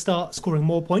they're going to start scoring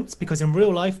more points, because in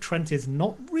real life, Trent is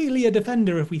not really a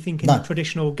defender if we think in the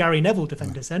traditional Gary Neville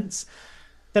defender sense,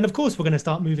 then of course we're going to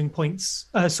start moving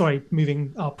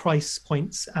our price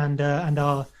points and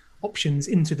our options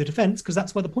into the defence, because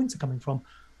that's where the points are coming from.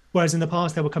 Whereas in the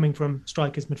past, they were coming from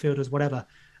strikers, midfielders, whatever.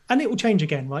 And it will change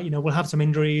again, right? We'll have some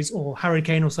injuries, or Harry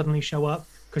Kane will suddenly show up,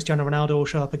 Cristiano Ronaldo will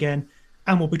show up again,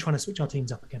 and we'll be trying to switch our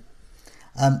teams up again.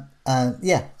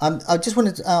 I just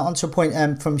wanted to answer a point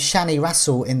from Shani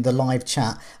Russell in the live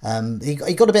chat. He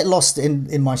got a bit lost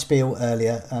in my spiel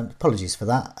earlier. Apologies for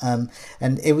that.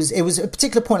 And it was a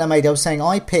particular point I made. I was saying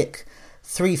I pick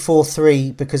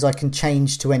 3-4-3 because I can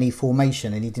change to any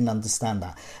formation, and he didn't understand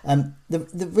that.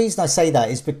 The reason I say that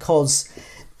is because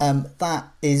that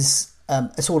is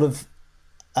a sort of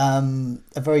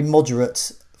a very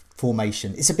moderate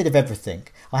formation. It's a bit of everything.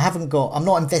 I'm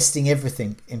not investing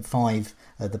everything in 5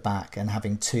 at the back and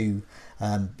having 2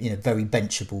 very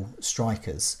benchable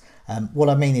strikers. What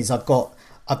I mean is I've got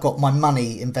my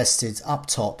money invested up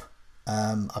top.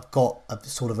 I've got a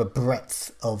sort of a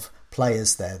breadth of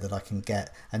players there that I can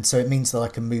get, and so it means that I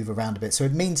can move around a bit. So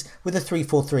it means with a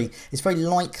 3-4-3, it's very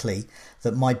likely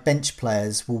that my bench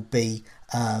players will be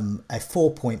a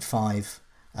 4.5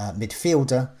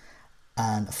 midfielder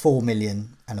and a 4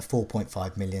 million and a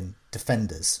 4.5 million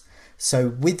defenders.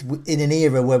 So in an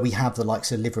era where we have the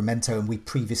likes of Livramento and we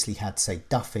previously had, say,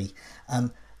 Duffy, I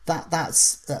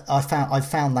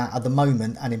found that at the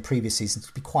moment and in previous seasons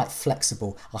to be quite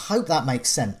flexible. I hope that makes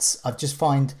sense. I just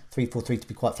find 3-4-3 to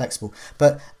be quite flexible.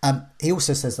 But he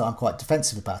also says that I'm quite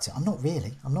defensive about it. I'm not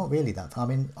really that. I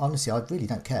mean, honestly, I really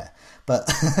don't care. But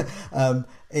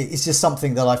it's just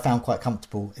something that I found quite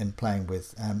comfortable in playing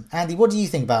with. Andy, what do you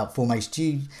think about formation?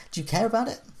 Do you care about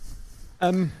it?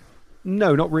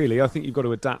 No, not really. I think you've got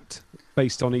to adapt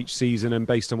based on each season and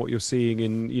based on what you're seeing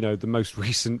in, the most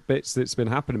recent bits that's been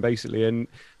happening, basically. And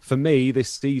for me, this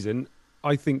season,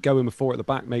 I think going with 4 at the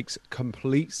back makes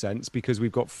complete sense because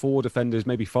we've got 4 defenders,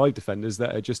 maybe 5 defenders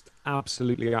that are just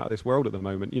absolutely out of this world at the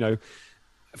moment.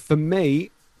 For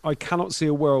me, I cannot see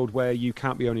a world where you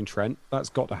can't be owning Trent. That's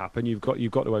got to happen. You've got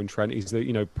to own Trent. He's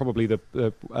probably the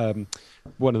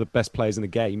one of the best players in the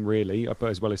game, really,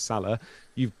 as well as Salah.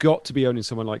 You've got to be owning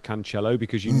someone like Cancelo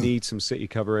because you need some City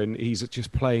cover, and he's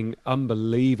just playing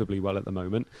unbelievably well at the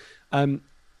moment. And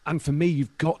for me,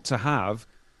 you've got to have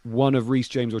one of Reece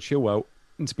James or Chilwell.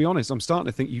 And to be honest, I'm starting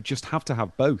to think you just have to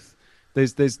have both.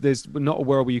 There's not a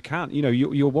world where you can't.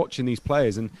 You're watching these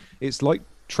players, and it's like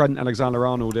Trent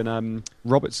Alexander-Arnold and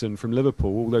Robertson from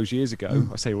Liverpool all those years ago.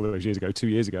 I say all those years ago, 2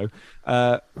 years ago,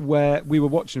 where we were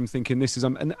watching them thinking this is...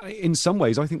 and in some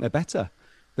ways, I think they're better.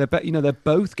 They're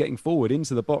both getting forward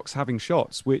into the box, having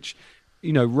shots, which,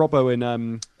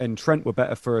 Robbo and Trent were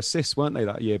better for assists, weren't they,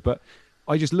 that year? But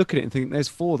I just look at it and think there's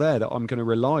 4 there that I'm going to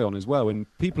rely on as well. And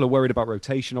people are worried about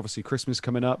rotation. Obviously, Christmas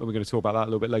coming up, and we're going to talk about that a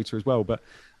little bit later as well. But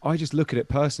I just look at it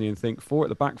personally and think 4 at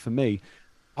the back for me.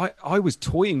 I was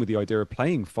toying with the idea of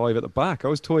playing 5 at the back. I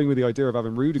was toying with the idea of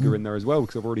having Rudiger in there as well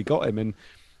because I've already got him. And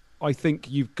I think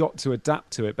you've got to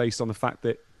adapt to it based on the fact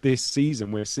that this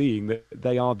season we're seeing that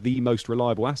they are the most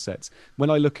reliable assets. When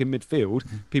I look in midfield,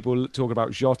 people talk about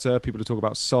Jota, people talk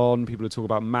about Son, people talk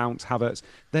about Mount, Havertz.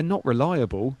 They're not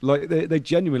reliable. Like they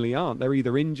genuinely aren't. They're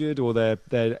either injured or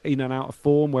they're in and out of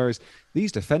form. Whereas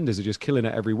these defenders are just killing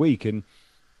it every week, and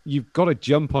you've got to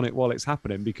jump on it while it's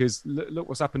happening, because look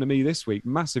what's happened to me this week.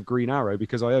 Massive green arrow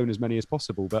because I own as many as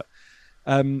possible. But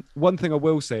one thing I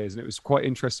will say is, and it was quite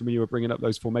interesting when you were bringing up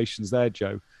those formations there,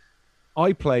 Joe,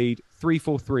 I played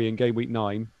 3-4-3 in game week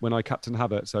 9 when I captained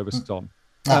Havertz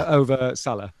over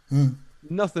Salah.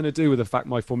 Nothing to do with the fact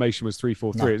my formation was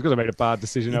 3-4-3. No. It's because I made a bad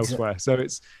decision elsewhere. So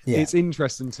it's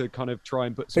interesting to kind of try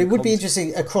and put some... But it would be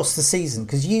interesting across the season,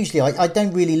 because usually I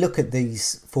don't really look at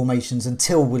these formations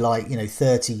until we're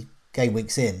 30 game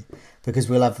weeks in, because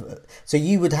we'll have... So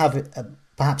you would have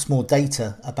perhaps more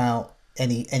data about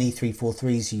any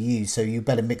 3-4-3s you use, so you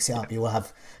better mix it up. You'll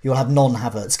have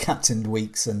non-Havertz captained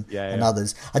weeks and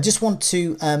others. I just want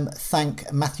to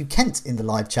thank Matthew Kent in the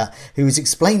live chat, who has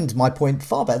explained my point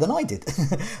far better than I did,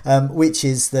 which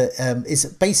is that it's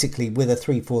basically with a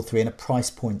 3-4-3 and a price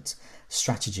point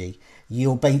strategy,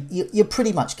 you're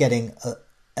pretty much getting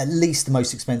at least the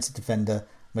most expensive defender,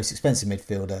 most expensive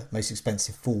midfielder, most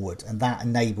expensive forward, and that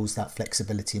enables that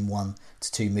flexibility in 1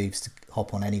 to 2 moves to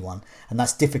hop on anyone. And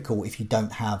that's difficult if you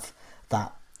don't have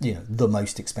that, the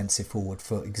most expensive forward,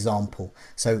 for example.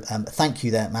 So thank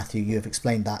you there, Matthew. You have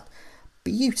explained that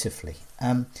beautifully.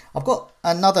 I've got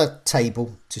another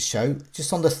table to show,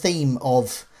 just on the theme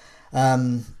of,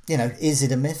 is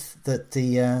it a myth that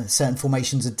the certain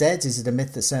formations are dead? Is it a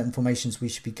myth that certain formations we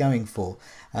should be going for?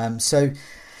 So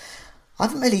I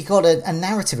haven't really got a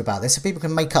narrative about this, so people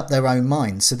can make up their own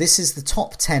minds. So this is the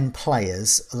top 10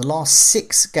 players of the last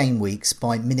 6 game weeks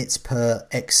by minutes per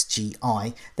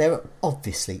XGI. There are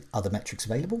obviously other metrics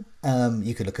available.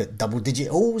 You could look at double-digit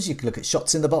hauls, you could look at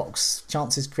shots in the box,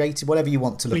 chances created, whatever you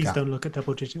want to look at. Please don't look at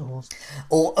double-digit hauls.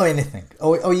 Or anything.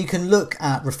 Or you can look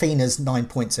at Rafinha's 9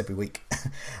 points every week.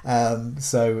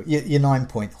 So your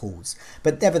 9-point hauls.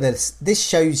 But nevertheless, this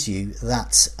shows you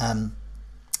that...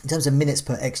 in terms of minutes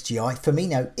per XGI,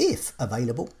 Firmino, if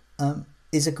available,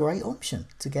 is a great option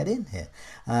to get in here.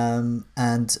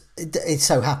 And it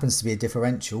so happens to be a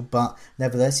differential, but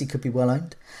nevertheless, he could be well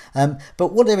owned.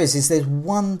 But what there is there's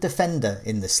one defender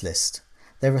in this list.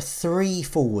 There are 3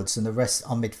 forwards and the rest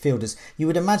are midfielders. You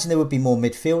would imagine there would be more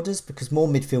midfielders because more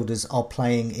midfielders are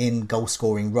playing in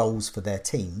goal-scoring roles for their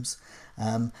teams.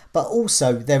 But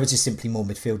also, there are just simply more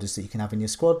midfielders that you can have in your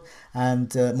squad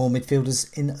and more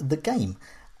midfielders in the game.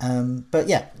 But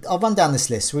yeah, I'll run down this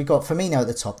list. We've got Firmino at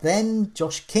the top, then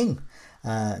Josh King,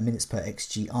 minutes per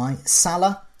XGI,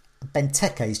 Salah,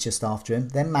 Benteke is just after him,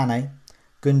 then Mane,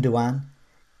 Gundogan,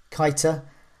 Keita,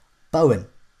 Bowen,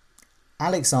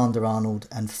 Alexander-Arnold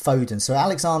and Foden. So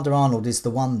Alexander-Arnold is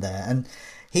the one there, and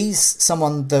he's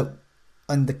someone that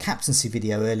in the captaincy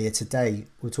video earlier today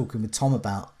we're talking with Tom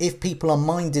about, if people are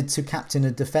minded to captain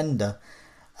a defender,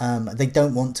 they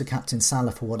don't want to captain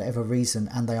Salah for whatever reason,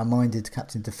 and they are minded to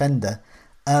captain defender.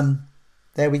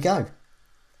 There we go.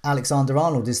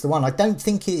 Alexander-Arnold is the one. I don't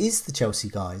think it is the Chelsea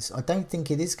guys. I don't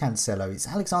think it is Cancelo. It's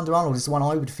Alexander-Arnold is the one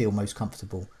I would feel most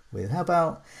comfortable with. How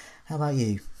about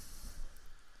you?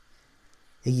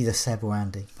 Either Seb or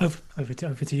Andy. Over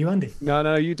to you, Andy.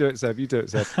 No, you do it, Seb. You've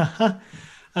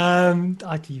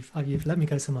let me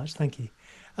go so much. Thank you.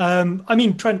 I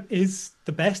mean, Trent is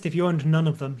the best. If you owned none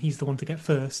of them, he's the one to get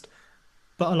first.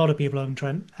 But a lot of people own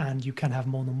Trent, and you can have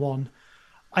more than one.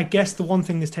 I guess the one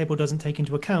thing this table doesn't take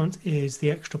into account is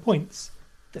the extra points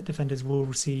that defenders will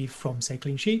receive from, say,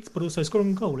 clean sheets, but also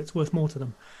scoring a goal. It's worth more to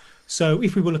them. So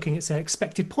if we were looking at, say,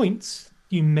 expected points,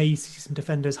 you may see some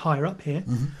defenders higher up here.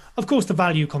 Mm-hmm. Of course, the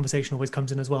value conversation always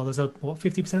comes in as well. There's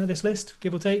 50% of this list,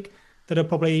 give or take, that are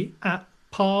probably at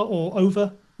par or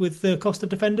over with the cost of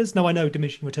defenders. Now, I know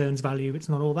diminishing returns value, it's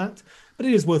not all that, but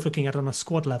it is worth looking at on a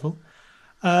squad level.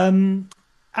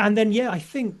 And then, I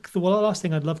think the last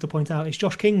thing I'd love to point out is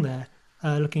Josh King there,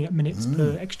 looking at minutes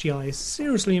per XGI, is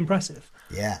seriously impressive.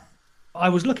 Yeah. I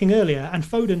was looking earlier, and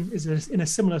Foden is in a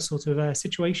similar sort of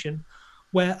situation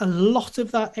where a lot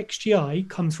of that XGI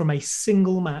comes from a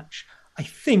single match. I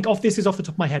think, this is off the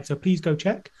top of my head, so please go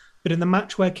check, but in the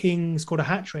match where King scored a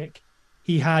hat-trick,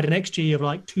 he had an XG of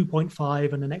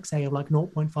 2.5 and an XA of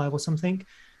 0.5 or something.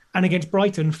 And against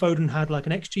Brighton, Foden had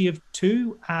an XG of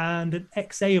 2 and an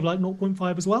XA of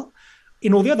 0.5 as well.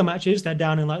 In all the other matches, they're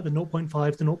down in the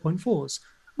 0.5 to 0.4s,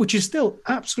 which is still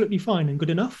absolutely fine and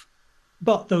good enough.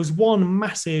 But those one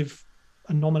massive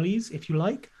anomalies, if you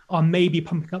like, are maybe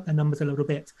pumping up their numbers a little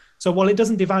bit. So while it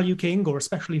doesn't devalue King or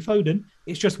especially Foden,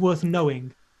 it's just worth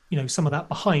knowing some of that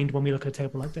behind when we look at a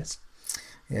table like this.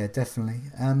 Yeah, definitely.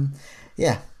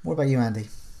 What about you, Andy?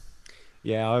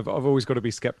 Yeah, I've always got to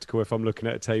be skeptical if I'm looking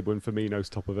at a table and Firmino's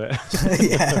top of it.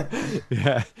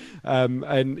 Yeah.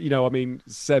 And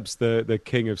Seb's the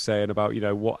king of saying about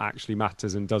what actually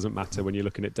matters and doesn't matter when you're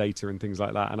looking at data and things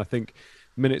like that. And I think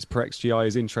minutes per XGI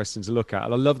is interesting to look at.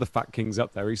 And I love the fact King's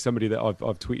up there. He's somebody that I've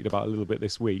tweeted about a little bit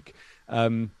this week.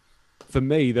 For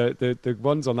me, the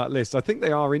ones on that list, I think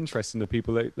they are interesting, the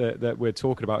people that we're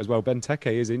talking about as well.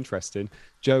 Benteke is interesting.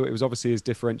 Joe, it was obviously his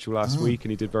differential last week and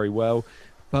he did very well.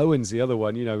 Bowen's the other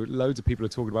one. Loads of people are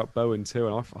talking about Bowen too,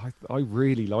 and I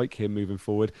really like him moving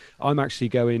forward. I'm actually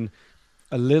going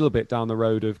a little bit down the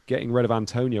road of getting rid of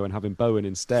Antonio and having Bowen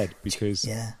instead, because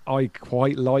I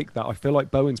quite like that. I feel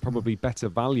like Bowen's probably better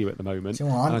value at the moment. Do you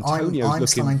know what?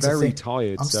 Antonio's looking very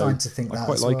tired. I'm starting to think that I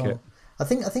quite as like well. it. I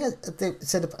think I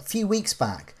said a few weeks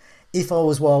back, if I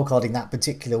was wildcarding that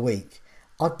particular week,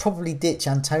 I'd probably ditch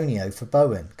Antonio for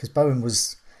Bowen, because Bowen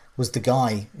was the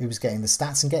guy who was getting the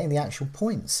stats and getting the actual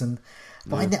points.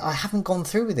 But I haven't gone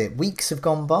through with it. Weeks have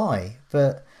gone by,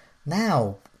 but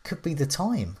now could be the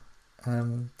time.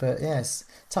 But yeah, it's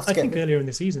tough to get. I think earlier in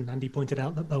the season, Andy pointed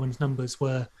out that Bowen's numbers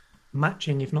were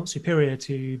matching, if not superior,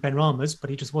 to Benrahma's, but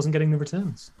he just wasn't getting the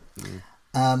returns.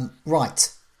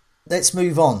 Right, let's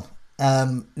move on.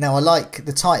 Now, I like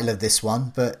the title of this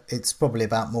one, but it's probably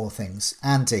about more things.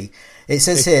 Andy, it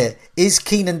says here, is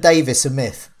Keenan Davis a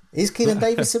myth? Is Keenan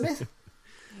Davis a myth?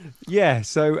 Yeah,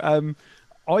 so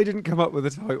I didn't come up with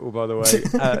the title, by the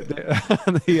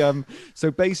way.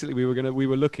 So basically, we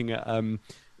were looking at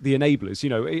the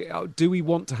enablers. Do we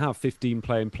want to have 15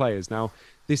 playing players? Now,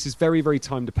 this is very, very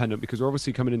time dependent, because we're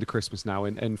obviously coming into Christmas now,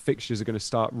 and fixtures are going to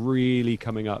start really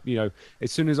coming up.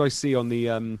 As soon as I see on the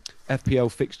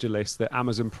FPL fixture list that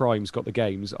Amazon Prime's got the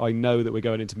games, I know that we're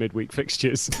going into midweek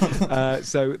fixtures.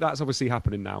 So that's obviously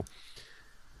happening now.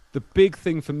 The big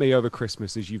thing for me over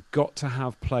Christmas is you've got to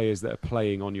have players that are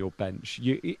playing on your bench.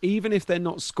 Even if they're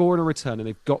not scoring a return, and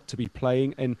they've got to be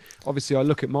playing. And obviously I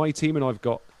look at my team and I've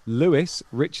got Lewis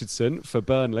Richardson for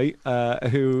Burnley,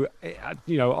 who,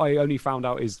 I only found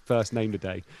out his first name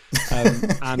today.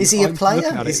 And is he a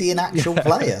player? Is he an actual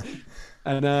player?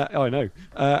 And I know.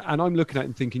 And I'm looking at it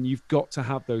and thinking, you've got to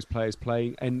have those players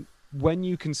playing. And when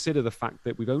you consider the fact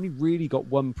that we've only really got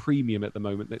one premium at the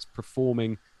moment that's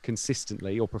performing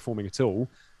consistently or performing at all,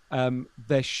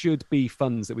 there should be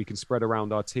funds that we can spread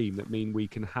around our team that mean we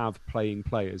can have playing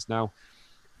players. Now,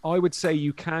 I would say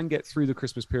you can get through the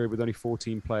Christmas period with only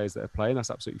 14 players that are playing. That's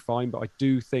absolutely fine. But I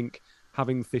do think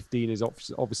having 15 is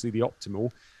obviously the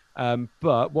optimal.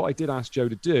 But what I did ask Joe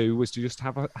to do was to just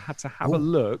have a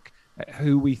look at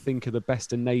who we think are the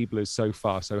best enablers so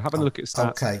far. So having a look at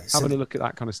stats, having a look at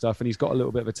that kind of stuff, and he's got a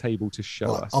little bit of a table to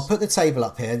show us. I'll put the table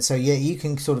up here, and so you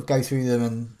can sort of go through them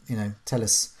and tell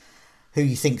us who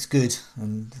you think's good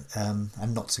and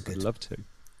not so good. I'd love to.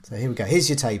 So here we go. Here's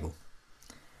your table.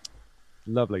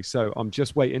 Lovely. So I'm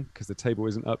just waiting because the table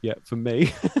isn't up yet for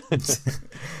me.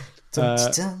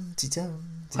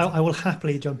 I will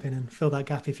happily jump in and fill that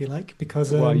gap if you like,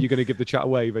 because well, you're going to give the chat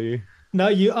away, are you? No,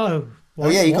 you.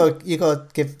 You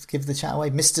got to give the chat away,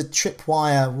 Mr.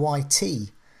 Tripwire YT.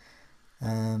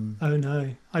 Oh no!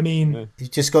 I mean, you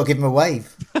just got to give him a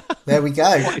wave. There we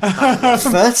go.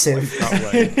 Furtive.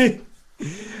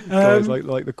 Guys,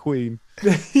 like the Queen.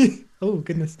 Oh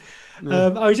goodness! I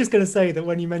was just going to say that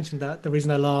when you mentioned that, the reason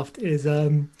I laughed is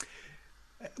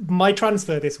my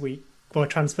transfer this week. Well,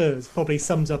 transfers probably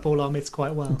sums up all our myths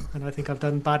quite well, and I think I've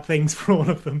done bad things for all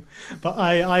of them. But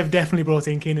I've definitely brought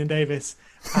in Keenan Davis,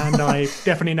 and I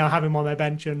definitely now have him on my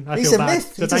bench, and I feel bad.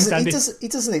 Myth. So thanks, Andy. He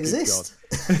doesn't exist.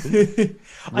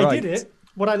 I did it.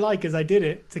 What I like is I did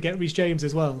it to get Reece James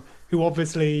as well, who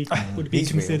obviously would be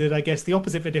considered, I guess, the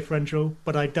opposite for differential,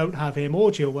 but I don't have him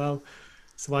or Chilwell.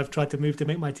 So I've tried to move to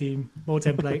make my team more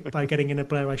template by getting in a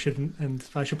player I shouldn't, and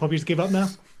I should probably just give up now.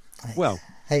 Well,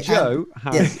 Joe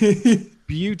has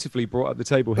beautifully brought up the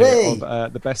table here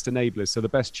of the best enablers, so the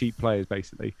best cheap players,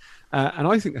 basically. And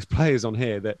I think there's players on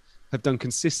here that have done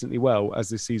consistently well as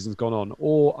this season's gone on,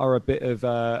 or are a bit of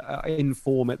in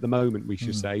form at the moment, we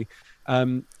should say.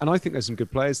 And I think there's some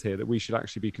good players here that we should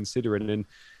actually be considering. And,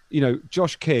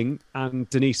 Josh King and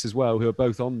Denise as well, who are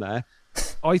both on there,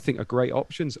 I think are great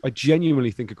options. I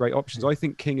genuinely think are great options. I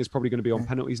think King is probably going to be on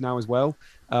penalties now as well.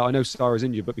 I know Sarr is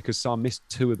injured, but because Sarr missed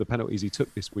 2 of the penalties he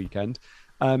took this weekend.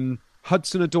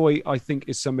 Hudson-Odoi, I think,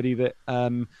 is somebody that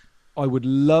I would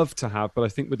love to have, but I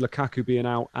think with Lukaku being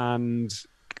out and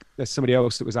there's somebody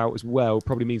else that was out as well,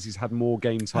 probably means he's had more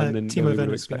game time than we would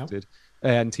have expected.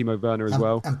 And Timo Werner as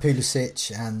well. And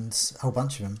Pulisic and a whole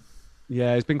bunch of them.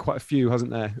 Yeah, there's been quite a few,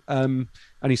 hasn't there? And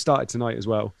he started tonight as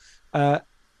well.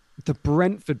 The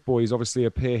Brentford boys obviously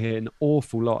appear here an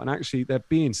awful lot, and actually they're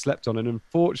being slept on. And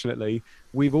unfortunately,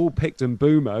 we've all picked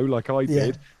Mbeumo like I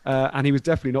did, and he was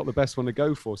definitely not the best one to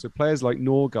go for. So players like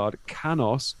Norgard,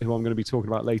 Canos, who I'm going to be talking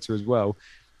about later as well,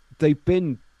 they've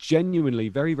been genuinely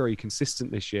very, very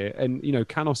consistent this year. And, you know,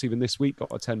 Canos even this week got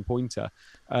a 10-pointer.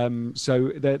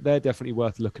 So they're definitely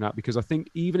worth looking at, because I think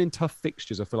even in tough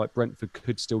fixtures, I feel like Brentford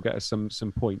could still get us some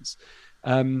points.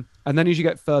 And then as you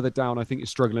get further down, I think you're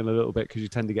struggling a little bit because you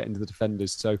tend to get into the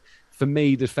defenders. So for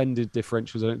me, defender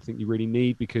differentials, I don't think you really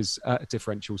need, because cheap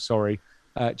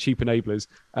enablers,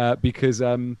 because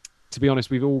to be honest,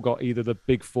 we've all got either the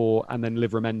big four and then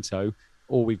Livramento,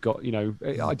 or we've got, you know,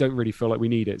 I don't really feel like we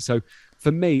need it. So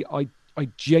for me, I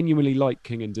genuinely like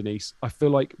King and Denise. I feel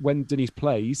like when Denise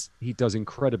plays, he does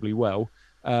incredibly well.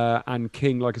 And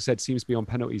King, like I said, seems to be on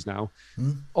penalties now.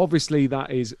 Obviously, that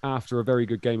is after a very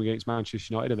good game against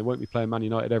Manchester United, and they won't be playing Man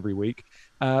United every week.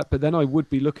 But then I would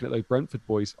be looking at those Brentford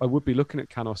boys. I would be looking at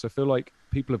Canos. I feel like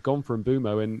people have gone for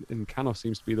Mbeumo, and Canos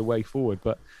seems to be the way forward.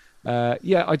 But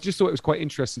I just thought it was quite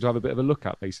interesting to have a bit of a look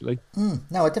at, basically.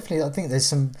 No, I think there's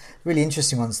some really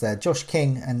interesting ones there. Josh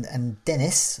King and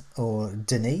Dennis, or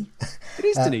Denis. It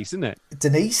is Denise, isn't it?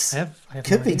 Denise? I have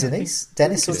Could no be idea, Denise.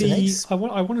 Dennis or Denise? I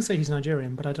want to say he's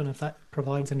Nigerian, but I don't know if that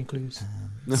provides any clues.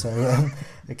 So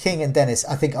King and Dennis,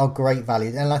 I think, are great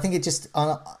value. And I think it just...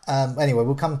 anyway,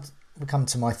 we'll come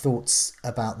to my thoughts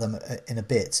about them in a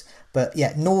bit. But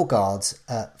yeah, Norgard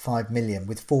at 5 million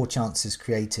with 4 chances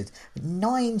created,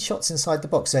 9 shots inside the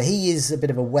box. So he is a bit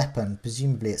of a weapon,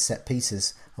 presumably at set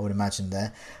pieces, I would imagine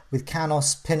there. With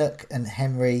Canos, Pinnock and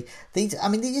Henry. These, I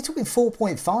mean, you're talking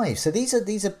 4.5. So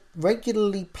these are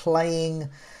regularly playing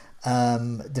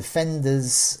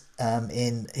defenders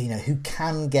in, you know, who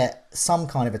can get some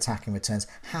kind of attacking returns.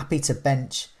 Happy to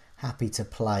bench, happy to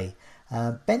play.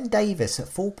 Ben Davis at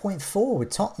 4.4 with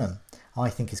Tottenham, I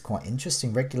think is quite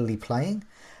interesting, regularly playing.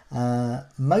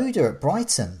 Moda at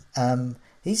Brighton,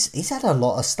 he's had a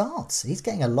lot of starts. He's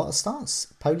getting a lot of starts,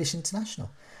 Polish international.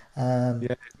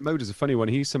 Yeah, Moda's a funny one.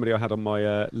 He's somebody I had on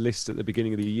my list at the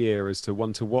beginning of the year as to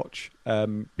one to watch,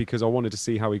 because I wanted to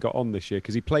see how he got on this year,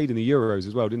 because he played in the Euros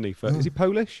as well, didn't he? Is he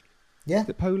Polish? Yeah. Is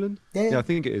it Poland? Yeah, I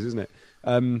think it is, isn't it?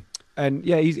 And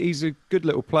yeah, he's a good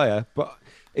little player, but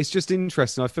it's just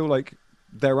interesting. I feel like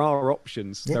there are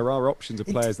options. Yeah. There are options of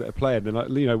players that are playing,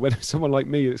 and you know, when someone like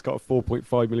me that's got a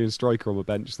 4.5 million striker on the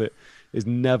bench that is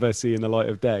never seeing the light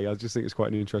of day, I just think it's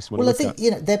quite an interesting one. Well, I think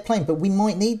you know they're playing, but we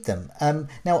might need them.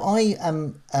 Now I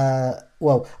am.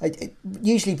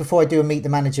 Usually before I do a Meet the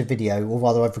Manager video, or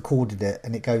rather I've recorded it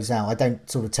and it goes out, I don't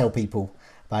sort of tell people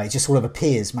about it. It just sort of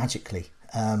appears magically.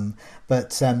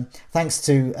 But thanks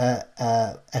to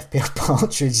FPL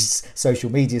Partridge's social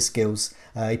media skills,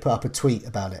 he put up a tweet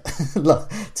about it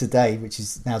today, which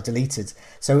is now deleted.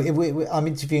 So I'm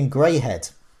interviewing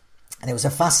Greyhead, and it was a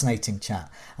fascinating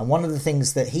chat. And one of the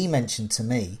things that he mentioned to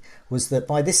me was that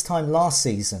by this time last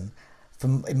season,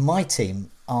 in my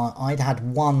team, I'd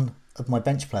had one of my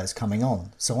bench players coming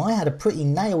on. So I had a pretty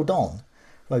nailed on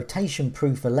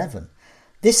rotation-proof 11.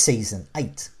 This season,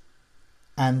 8.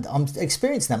 And I'm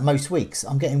experiencing that most weeks.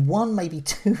 I'm getting 1, maybe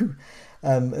 2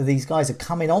 of these guys are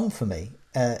coming on for me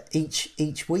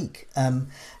each week.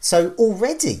 So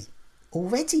already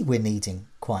we're needing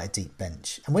quite a deep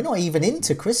bench. And we're not even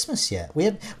into Christmas yet.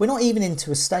 We're not even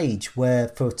into a stage where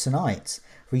for tonight,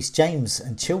 Reece James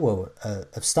and Chilwell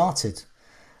have started.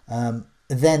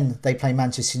 Then they play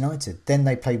Manchester United. Then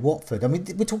they play Watford. I mean,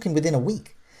 we're talking within a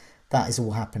week. That is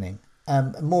all happening.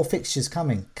 More fixtures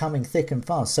coming thick and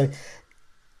fast. So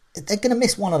they're going to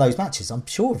miss one of those matches, I'm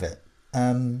sure of it.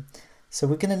 So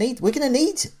we're going to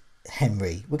need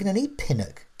Henry. We're going to need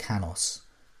Pinnock, Canos,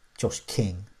 Josh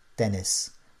King,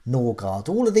 Dennis, Norgard,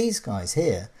 all of these guys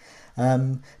here.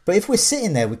 But if we're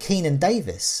sitting there with Keane and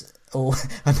Davis, or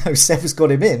I know Seb's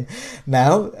got him in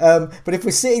now, but if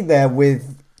we're sitting there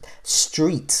with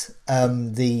Street,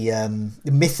 the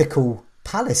mythical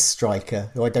Palace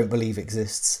striker, who I don't believe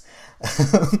exists,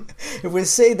 if we're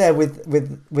sitting there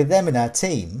with them in our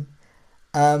team,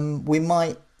 we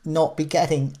might not be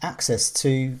getting access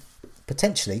to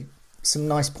potentially some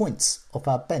nice points off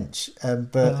our bench.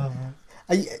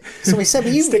 So we said,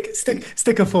 "Will you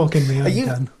stick a fork in me?"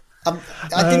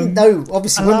 I didn't know.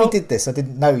 Obviously, when we did this, I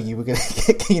didn't know you were going to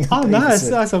get Keane. Oh no,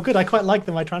 that's all good. I quite like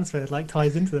that my transfer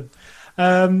ties into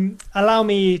them. Allow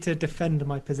me to defend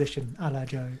my position, a la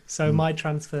Joe. So my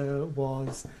transfer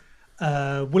was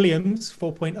Williams,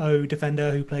 4.0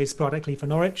 defender who plays sporadically for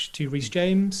Norwich, to Reece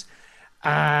James.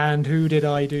 And who did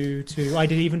I do to? I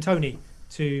did even Tony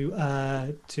to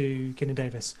Keane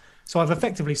Davis. So I've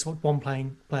effectively swapped one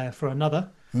playing player for another.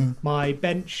 My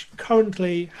bench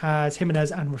currently has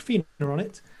Jimenez and Rafinha on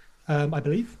it, I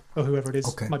believe, or whoever it is.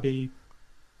 Okay. Might be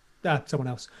someone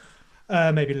else.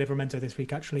 Maybe Livramento this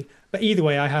week, actually. But either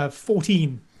way, I have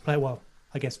 14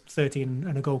 I guess 13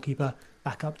 and a goalkeeper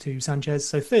back up to Sanchez.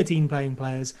 So 13 playing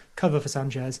players, cover for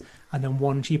Sanchez, and then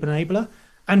one cheap enabler.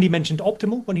 Andy mentioned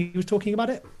optimal when he was talking about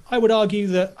it. I would argue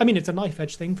that, I mean, it's a knife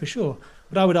edge thing for sure,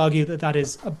 but I would argue that that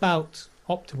is about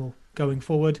optimal going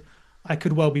forward. I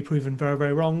could well be proven very,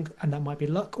 very wrong, and that might be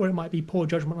luck or it might be poor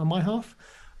judgment on my half.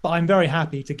 But I'm very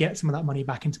happy to get some of that money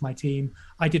back into my team.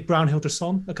 I did Brownhill to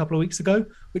Son a couple of weeks ago,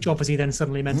 which obviously then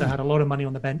suddenly meant I had a lot of money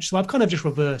on the bench. So I've kind of just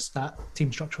reversed that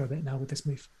team structure a bit now with this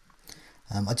move.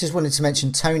 I just wanted to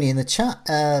mention Tony in the chat.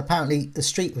 Apparently, the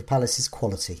street with Palace is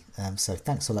quality. So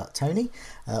thanks a lot, Tony.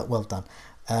 Well done.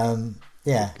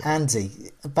 Andy,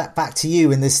 back to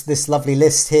you in this lovely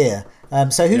list here.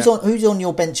 So who's on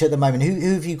your bench at the moment?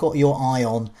 Who have you got your eye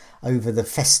on over the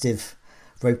festive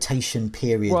rotation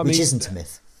period, which isn't a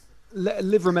myth?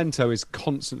 Livramento is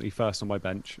constantly first on my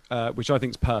bench, which I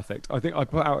think is perfect. I think I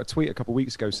put out a tweet a couple of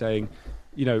weeks ago saying,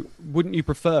 wouldn't you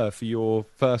prefer for your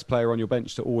first player on your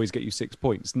bench to always get you 6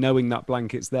 points? Knowing that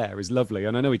blanket's there is lovely.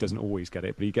 And I know he doesn't always get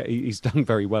it, but he's done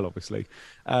very well, obviously.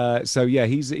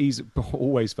 He's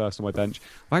always first on my bench.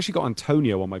 I've actually got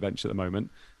Antonio on my bench at the moment.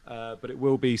 But it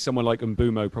will be someone like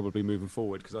Mbumo probably moving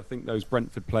forward, because I think those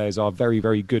Brentford players are very,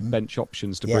 very good bench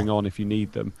options to bring on if you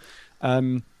need them.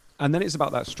 And then it's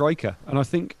about that striker. And I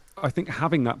think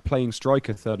having that playing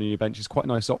striker third on your bench is quite a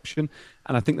nice option.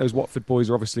 And I think those Watford boys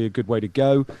are obviously a good way to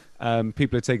go.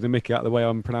 People are taking the mickey out of the way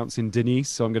I'm pronouncing Denise,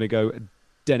 so I'm going to go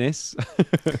Dennis.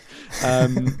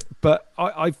 But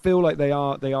I feel like they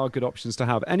are good options to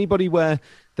have. Anybody where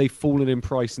they've fallen in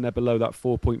price and they're below that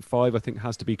 4.5, I think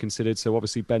has to be considered. So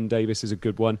obviously Ben Davis is a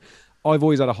good one. I've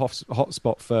always had a hot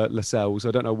spot for Lascelles.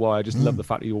 I don't know why. I just love the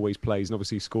fact he always plays, and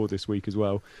obviously he scored this week as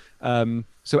well.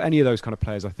 So any of those kind of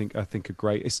players, I think are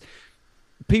great. It's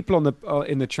people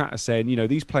in the chat are saying,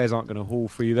 these players aren't going to haul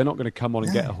for you. They're not going to come on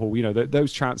and get a haul.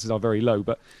 Those chances are very low.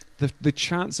 But the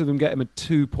chance of them getting a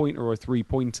 2-pointer or a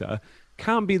 3-pointer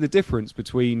can be the difference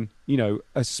between,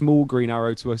 a small green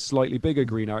arrow to a slightly bigger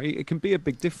green arrow. It can be a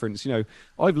big difference.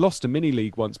 I've lost a mini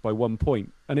league once by 1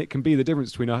 point, and it can be the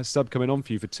difference between a sub coming on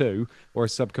for you for 2 or a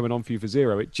sub coming on for you for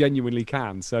 0. It genuinely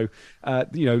can. So,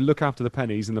 look after the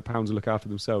pennies, and the pounds will look after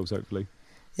themselves, hopefully.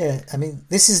 Yeah, I mean,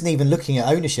 this isn't even looking at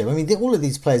ownership. I mean, all of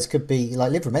these players could be,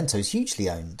 like Livramento is hugely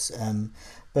owned.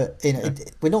 But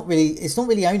we're not really. It's not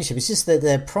really ownership. It's just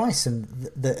their price and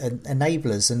the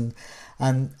enablers and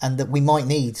that we might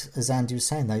need, as Andy was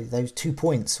saying, those 2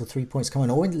 points or 3 points coming.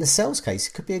 Or in Lascelles' case,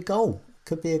 it could be a goal.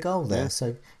 There. Yeah.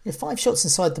 So 5 shots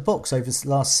inside the box over the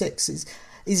last 6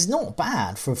 is not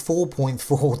bad for a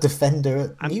 4.4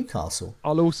 defender at Newcastle.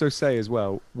 I'll also say as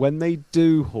well, when they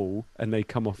do haul and they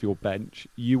come off your bench,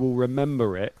 you will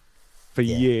remember it for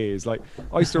years. Like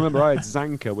I used to remember I had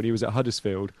Zanka when he was at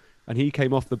Huddersfield. And he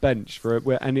came off the bench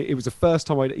and it was the first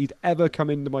time he'd ever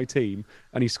come into my team,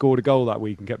 and he scored a goal that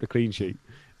week and kept a clean sheet.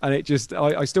 And it just,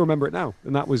 I still remember it now.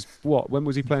 And that was when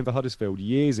was he playing for Huddersfield?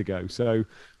 Years ago. So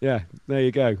yeah, there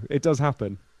you go. It does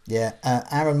happen. Yeah,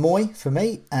 Aaron Moy for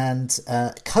me, and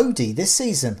Cody this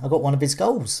season. I got one of his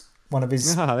goals, one of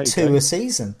his 2 a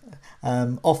season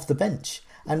off the bench.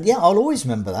 And yeah, I'll always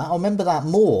remember that. I'll remember that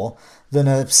more than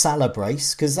a Salah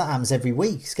brace, because that happens every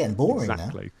week. It's getting boring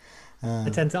now. I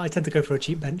tend to go for a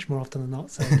cheap bench more often than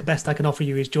not. So the best I can offer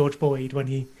you is George Boyd when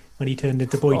he turned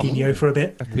into Boydinho for a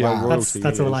bit. Wow.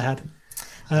 That's all I had.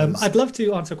 I'd love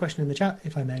to answer a question in the chat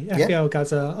if I may. FPL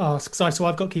Gaza asks, so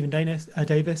I've got Kevin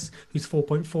Davis, who's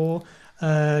 4.4.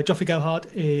 Joffrey Gohart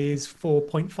is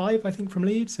 4.5, I think, from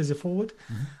Leeds as a forward.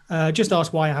 Just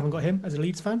ask why I haven't got him as a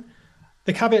Leeds fan.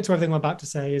 The caveat to everything I'm about to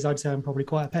say is I'd say I'm probably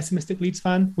quite a pessimistic Leeds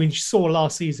fan. We saw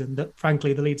last season that,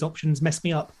 frankly, the Leeds options messed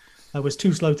me up. I was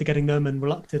too slow to getting them and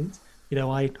reluctant.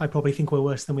 I probably think we're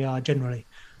worse than we are generally.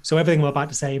 So everything I'm about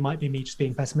to say might be me just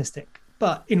being pessimistic.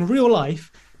 But in real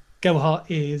life, Gohart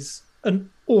is an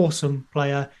awesome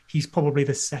player. He's probably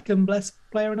the second best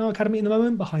player in our academy at the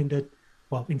moment,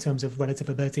 in terms of relative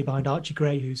ability, behind Archie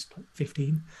Gray, who's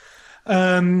 15.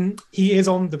 He is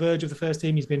on the verge of the first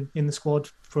team. He's been in the squad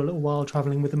for a little while,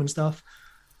 travelling with them and stuff.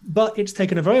 But it's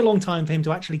taken a very long time for him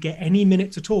to actually get any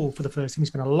minutes at all for the first team. He's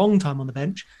spent a long time on the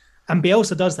bench. And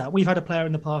Bielsa does that. We've had a player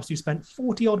in the past who spent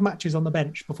 40-odd matches on the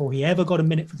bench before he ever got a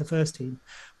minute for the first team.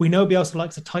 We know Bielsa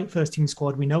likes a tight first-team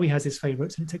squad. We know he has his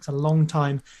favourites, and it takes a long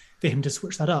time for him to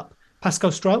switch that up.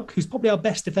 Pascal Struijk, who's probably our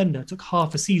best defender, took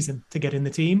half a season to get in the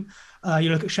team.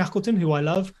 You look at Shackleton, who I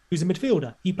love, who's a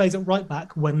midfielder. He plays at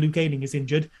right-back when Luke Ayling is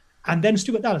injured, And then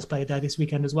Stuart Dallas played there this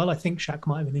weekend as well. I think Shaq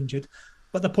might have been injured.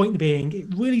 But the point being, it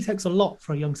really takes a lot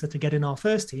for a youngster to get in our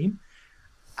first team.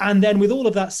 And then with all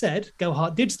of that said,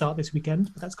 Gelhardt did start this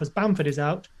weekend, but that's because Bamford is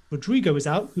out, Rodrigo is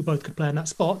out, who both could play in that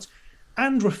spot,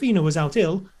 and Rafinha was out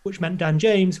ill, which meant Dan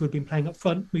James, who had been playing up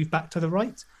front, moved back to the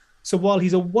right. So while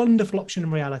he's a wonderful option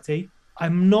in reality,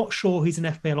 I'm not sure he's an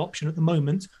FPL option at the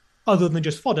moment, other than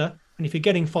just fodder. And if you're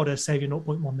getting fodder, save your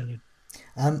 0.1 million.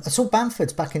 I saw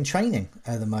Bamford's back in training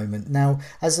at the moment. Now,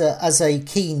 as a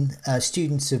keen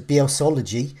student of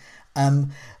Bielsaology,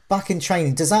 back in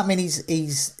training, does that mean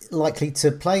he's likely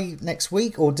to play next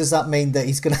week, or does that mean that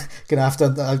he's gonna have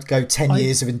to go 10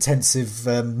 years of intensive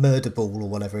murder ball or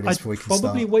whatever it is before he can start? I'd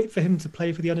probably wait for him to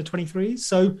play for the under-23s.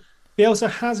 So Bielsa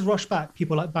has rushed back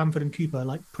people like Bamford and Cooper,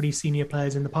 like pretty senior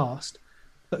players in the past,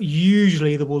 but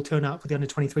usually they will turn out for the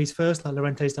under-23s first. Like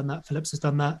Llorente's done that, Phillips has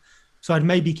done that. So I'd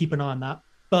maybe keep an eye on that.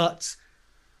 But,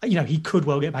 he could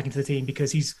well get back into the team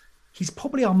because he's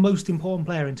probably our most important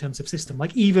player in terms of system,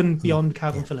 like even beyond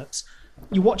Calvin Phillips.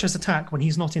 You watch us attack when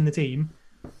he's not in the team,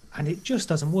 and it just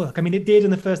doesn't work. I mean, it did in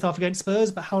the first half against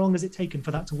Spurs, but how long has it taken for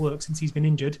that to work since he's been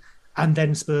injured? And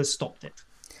then Spurs stopped it.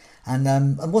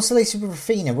 And what's the latest with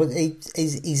Rafinha?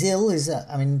 He's ill?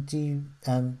 Do you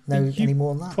know any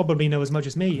more on that? Probably know as much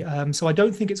as me. So I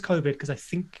don't think it's COVID, because I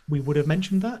think we would have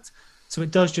mentioned that. So it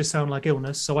does just sound like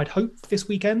illness. So I'd hope this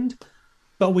weekend.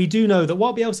 But we do know that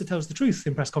while Bielsa tells the truth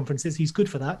in press conferences, he's good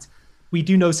for that. We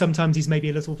do know sometimes he's maybe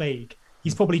a little vague.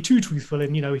 He's probably too truthful.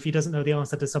 And, if he doesn't know the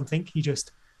answer to something, he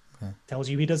just tells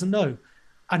you he doesn't know.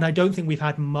 And I don't think we've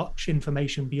had much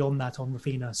information beyond that on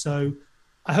Rafinha. So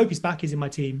I hope he's back. He's in my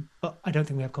team, but I don't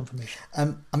think we have confirmation.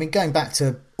 Going back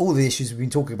to all the issues we've been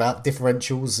talking about,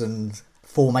 differentials and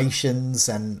formations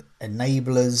and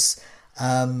enablers,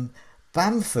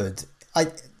 Bamford,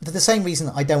 for the same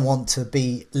reason I don't want to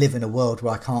live in a world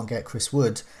where I can't get Chris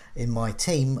Wood in my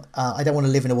team, I don't want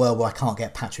to live in a world where I can't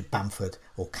get Patrick Bamford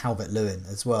or Calvert-Lewin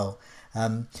as well,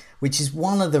 which is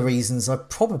one of the reasons I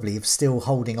probably am still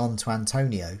holding on to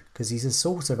Antonio, because he's a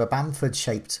sort of a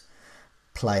Bamford-shaped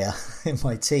player in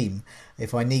my team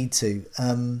if I need to.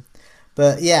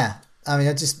 But yeah,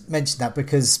 I just mentioned that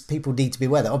because people need to be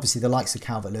aware that obviously the likes of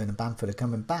Calvert-Lewin and Bamford are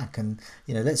coming back, and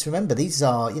let's remember these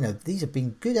have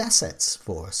been good assets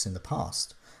for us in the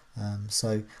past.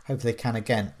 So hopefully they can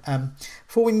again.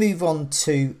 Before we move on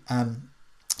to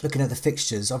looking at the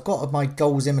fixtures, I've got my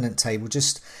goals imminent table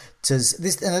just to this.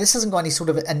 This hasn't got any sort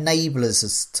of enablers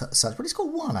as such, but it's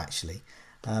got one actually.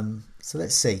 So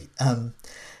let's see.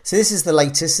 So this is the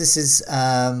latest. This is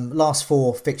last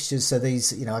 4 fixtures. So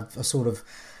these, I've sort of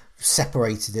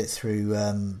separated it through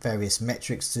various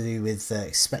metrics to do with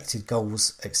expected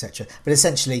goals, etc. But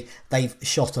essentially, they've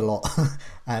shot a lot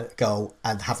at goal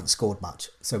and haven't scored much.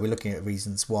 So we're looking at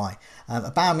reasons why.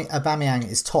 Aubameyang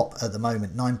is top at the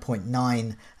moment,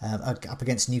 9.9 up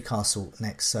against Newcastle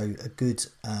next. So a good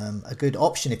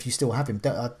option if you still have him.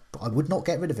 I would not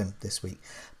get rid of him this week.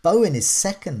 Bowen is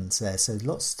second there, so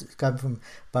lots going from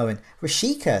Bowen.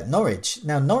 Rashika, Norwich.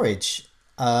 Now Norwich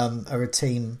are a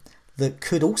team that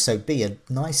could also be a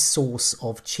nice source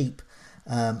of cheap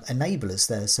enablers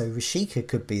there. So Rashika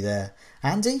could be there.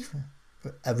 Andy?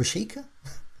 Rashika?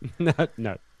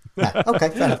 No. Okay,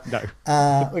 fair enough.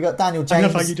 No. We got Daniel James. I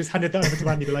love how you just handed that over to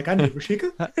Andy. You're like, Andy,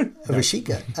 Rashika?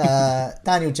 Rashika.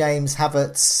 Daniel James,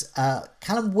 Havertz,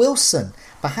 Callum Wilson.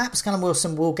 Perhaps Callum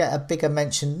Wilson will get a bigger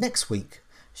mention next week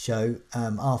show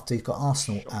after he's got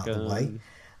Arsenal out of the way.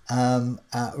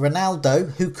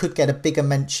 Ronaldo, who could get a bigger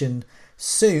mention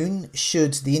soon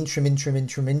should the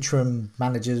interim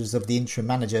managers of the interim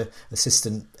manager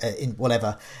assistant in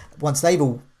whatever once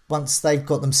they've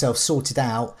got themselves sorted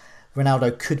out,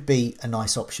 Ronaldo could be a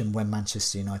nice option when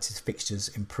Manchester United's fixtures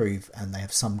improve and they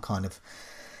have some kind of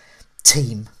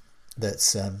team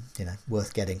that's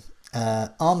worth getting.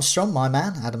 Armstrong, my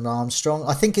man, Adam Armstrong.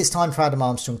 I think it's time for Adam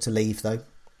Armstrong to leave though.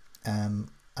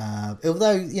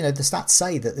 Although the stats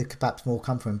say that there could perhaps more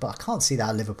come from him, but I can't see that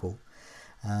at Liverpool.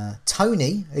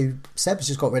 Tony, who Seb's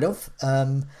just got rid of,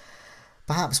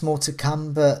 perhaps more to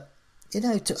come, but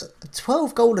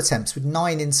 12 goal attempts with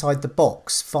 9 inside the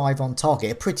box, 5 on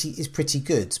target is pretty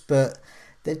good, but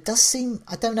there does seem,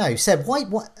 I don't know, Seb,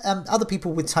 what other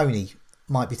people with Tony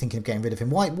might be thinking of getting rid of him.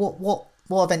 What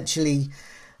eventually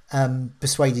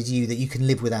persuaded you that you can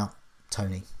live without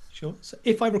Tony? Sure. So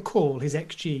if I recall, his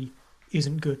XG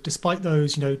isn't good, despite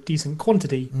those decent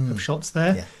quantity of shots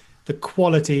there. Yeah. The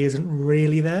quality isn't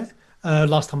really there.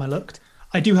 Last time I looked,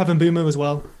 I do have Mbeumo as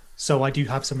well, so I do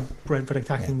have some Brentford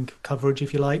attacking coverage,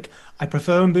 if you like. I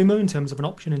prefer Mbeumo in terms of an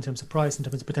option, in terms of price, in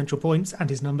terms of potential points,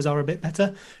 and his numbers are a bit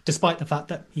better, despite the fact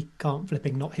that he can't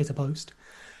flipping not hit a post.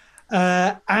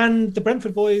 And the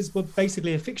Brentford boys were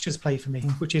basically a fixtures play for me,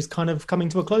 which is kind of coming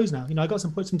to a close now. I got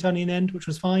some points from Tony in the end, which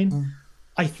was fine.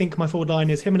 I think my forward line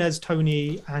is Jimenez,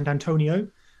 Tony, and Antonio.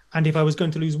 And if I was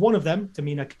going to lose one of them to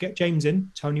mean I could get James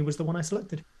in, Tony was the one I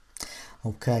selected.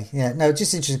 Okay, yeah, no,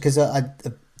 just interesting because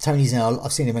Tony's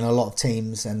I've seen him in a lot of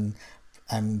teams, and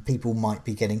people might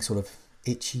be getting sort of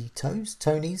itchy toes,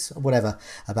 Tony's, or whatever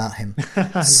about him.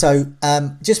 So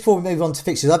just before we move on to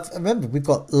fixtures, remember we've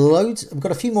got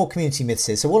a few more community myths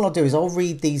here. So what I'll do is I'll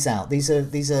read these out. These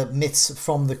are myths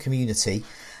from the community.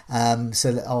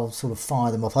 So that I'll sort of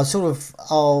fire them off.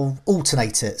 I'll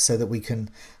alternate it so that we can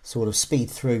sort of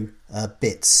speed through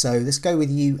bits. So let's go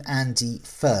with you, Andy,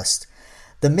 first.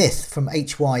 The myth from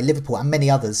HY Liverpool and many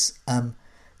others: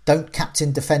 don't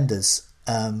captain defenders.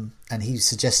 And he's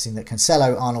suggesting that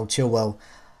Cancelo, Arnold, Chilwell,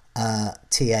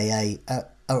 TAA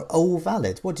are all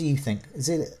valid. What do you think? Is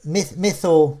it myth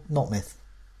or not myth?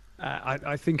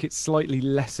 I think it's slightly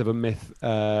less of a myth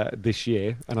this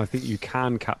year, and I think you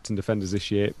can captain defenders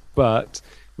this year. But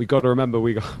we got to remember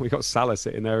we got Salah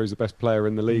sitting there who's the best player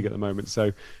in the league at the moment.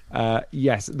 So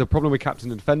yes, the problem with captain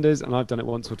defenders, and I've done it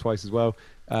once or twice as well,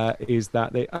 is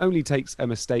that it only takes a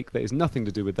mistake that is nothing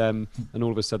to do with them, and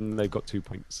all of a sudden they've got 2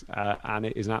 points, and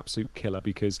it is an absolute killer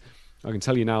because I can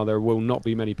tell you now there will not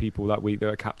be many people that week that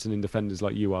are captaining defenders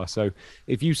like you are. So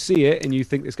if you see it and you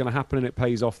think it's going to happen and it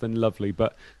pays off, then lovely.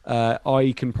 But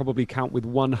I can probably count with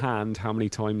one hand how many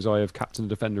times I have captained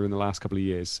a defender in the last couple of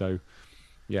years. So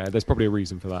yeah, there's probably a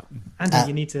reason for that. Andy,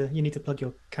 you need to plug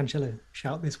your Cancelo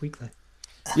shout this week though.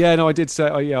 Yeah, no, I did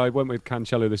say. I went with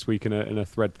Cancelo this week in a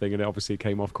thread thing, and it obviously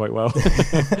came off quite well.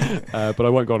 But I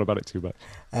won't go on about it too much.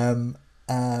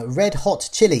 Red Hot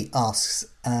Chili asks,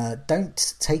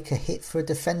 don't take a hit for a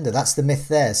defender. That's the myth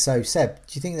there. So Seb,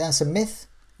 do you think that's a myth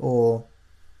or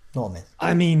not a myth?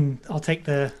 I mean, I'll take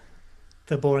the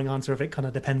boring answer of it kind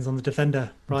of depends on the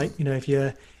defender, right? If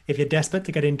you're desperate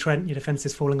to get in Trent, your defence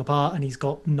is falling apart and he's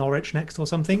got Norwich next or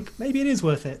something, maybe it is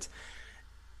worth it.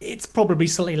 It's probably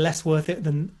slightly less worth it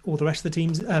than all the rest of the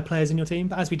team's players in your team.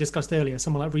 But as we discussed earlier,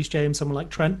 someone like Reece James, someone like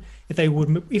Trent, if they were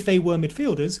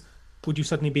midfielders, would you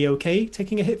suddenly be okay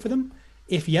taking a hit for them?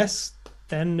 If yes,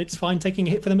 then it's fine taking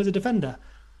a hit for them as a defender.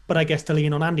 But I guess to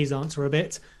lean on Andy's answer a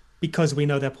bit, because we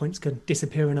know their points can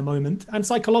disappear in a moment, and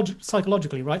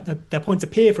psychologically, right, their points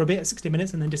appear for a bit at 60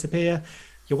 minutes and then disappear.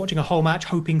 You're watching a whole match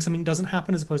hoping something doesn't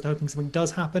happen as opposed to hoping something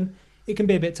does happen. It can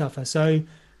be a bit tougher. So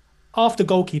after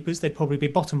goalkeepers, they'd probably be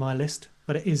bottom of my list,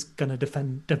 but it is going to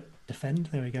depend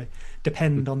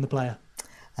on the player.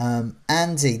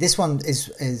 Andy, this one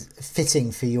is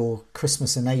fitting for your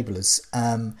Christmas enablers.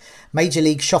 Major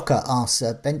League Shocker asks,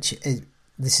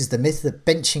 this is the myth that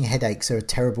benching headaches are a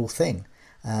terrible thing.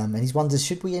 And he wonders,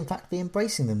 should we in fact be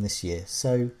embracing them this year?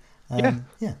 So, yeah.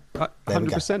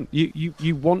 100%.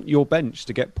 You want your bench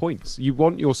to get points. You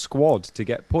want your squad to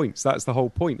get points. That's the whole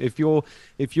point. If your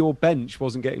bench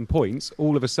wasn't getting points,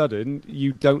 all of a sudden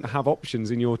you don't have options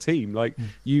in your team. Like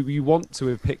you want to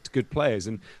have picked good players,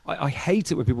 and I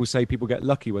hate it when people say people get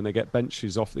lucky when they get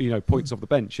benches off, points off the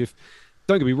bench.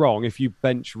 Don't get me wrong, if you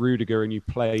bench Rudiger and you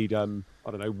played,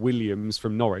 Williams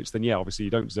from Norwich, then yeah, obviously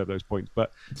you don't deserve those points.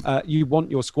 But you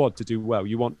want your squad to do well.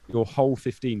 You want your whole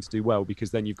 15 to do well because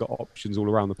then you've got options all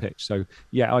around the pitch. So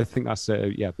yeah, I think that's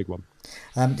a big one.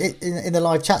 In the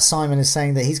live chat, Simon is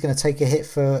saying that he's going to take a hit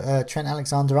for Trent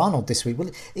Alexander-Arnold this week.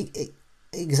 Well,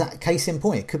 exact case in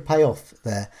point, it could pay off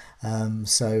there.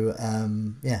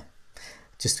 Yeah.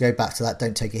 Just to go back to that,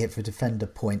 don't take a hit for a defender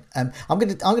point. I'm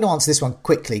going to answer this one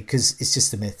quickly because it's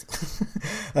just a myth.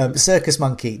 Circus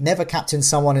Monkey, never captain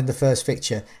someone in the first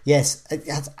fixture. Yes, it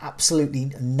has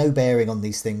absolutely no bearing on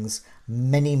these things.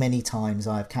 Many, many times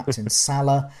I have captained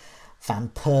Salah, Van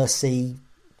Persie,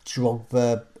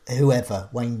 Drogba, whoever,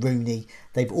 Wayne Rooney.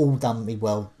 They've all done me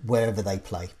well wherever they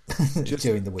play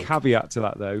during the week. Caveat to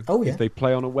that though, if they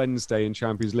play on a Wednesday in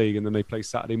Champions League and then they play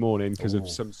Saturday morning because of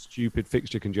some stupid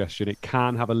fixture congestion, it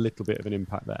can have a little bit of an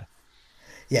impact there.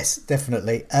 Yes,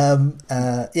 definitely.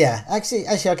 Actually,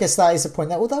 I guess that is a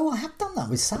point. Although I have done that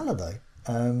with Salah though.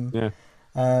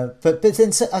 But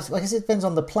then I guess it depends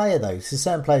on the player though. So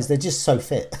certain players, they're just so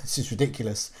fit, it's just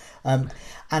ridiculous.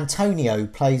 Antonio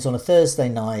plays on a Thursday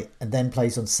night and then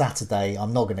plays on Saturday.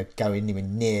 I'm not going to go anywhere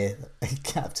near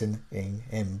captaining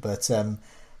him, but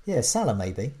Salah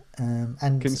maybe.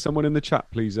 And can someone in the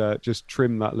chat please just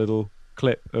trim that little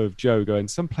clip of Joe going,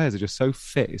 some players are just so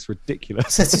fit, it's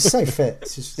ridiculous. It's just so fit,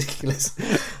 it's just ridiculous.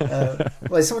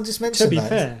 Someone just mentioned to be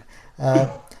that.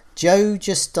 Fair. Joe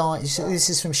just died. This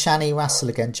is from Shani Russell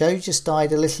again. Joe just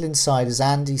died a little inside as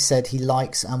Andy said he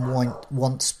likes and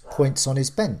wants points on his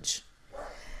bench.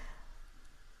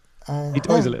 He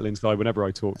dies a little inside whenever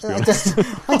I talk, to be I honest.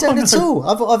 I don't at all.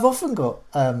 I've often got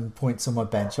points on my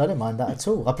bench. I don't mind that at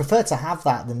all. I prefer to have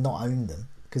that than not own them,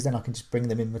 because then I can just bring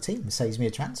them in my team. It saves me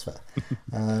a transfer.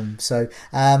 Seb,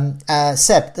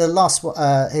 the last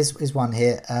is one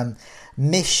here.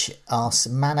 Mish asks,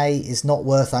 Mane is not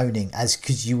worth owning, as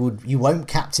because you won't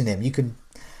captain him. You can,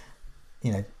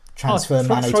 transfer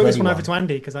Mane to throw this anyone. one over to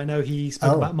Andy, because I know he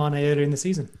spoke about Mane earlier in the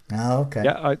season. Oh, okay.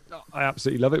 Yeah, I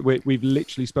absolutely love it. We've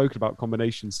literally spoken about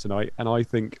combinations tonight, and I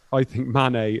think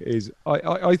Mane is.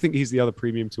 I think he's the other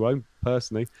premium to own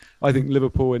personally. I think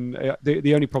Liverpool, and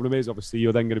the only problem is obviously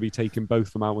you're then going to be taking both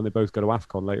of them out when they both go to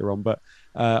AFCON later on. But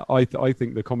I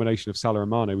think the combination of Salah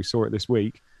and Mane, we saw it this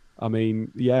week. I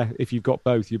mean, yeah, if you've got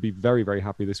both, you'll be very, very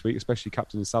happy this week, especially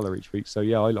captain and Salah each week. So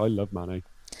yeah, I love Mane.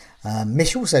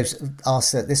 Mish also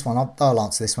asked this one. I'll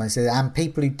answer this one. He said, and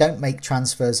people who don't make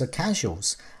transfers are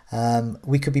casuals.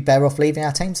 We could be better off leaving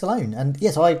our teams alone. And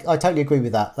yes, I totally agree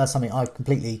with that. That's something I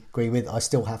completely agree with. I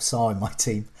still have Sarr in my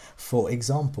team, for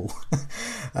example.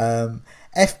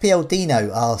 FPL Dino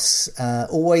asks,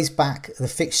 always back the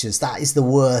fixtures. That is the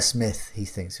worst myth, he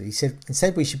thinks. He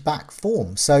said we should back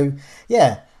form. So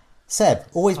yeah, Seb,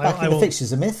 always backing the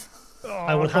fixtures a myth.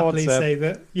 I will happily say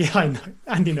that. Yeah, I know.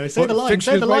 Andy knows. Say the line.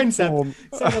 Say the line, Seb.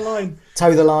 Say the line.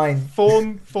 Toe the line.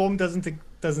 Form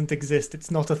doesn't exist.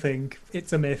 It's not a thing.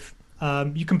 It's a myth.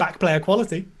 You can back player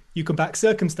quality. You can back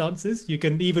circumstances. You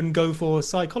can even go for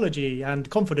psychology and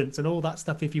confidence and all that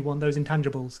stuff if you want those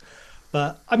intangibles.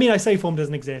 But I mean, I say form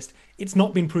doesn't exist. It's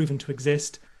not been proven to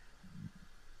exist.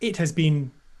 It has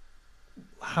been.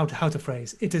 How to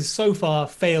phrase? It has so far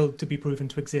failed to be proven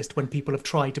to exist when people have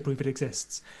tried to prove it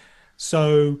exists.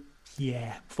 So,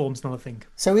 yeah, form's not a thing.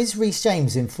 So is Reece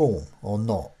James in form or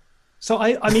not? So,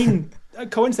 I mean,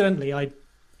 coincidentally, I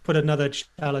put another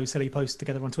shallow, silly post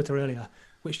together on Twitter earlier,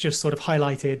 which just sort of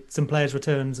highlighted some players'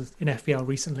 returns in FPL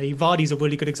recently. Vardy's a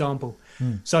really good example.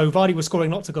 So Vardy was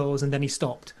scoring lots of goals and then he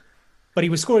stopped. But he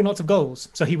was scoring lots of goals,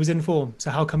 so he was in form.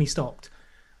 So how come he stopped?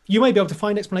 You may be able to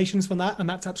find explanations for that, and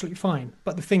that's absolutely fine.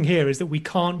 But the thing here is that we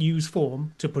can't use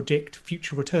form to predict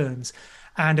future returns.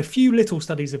 And a few little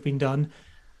studies have been done,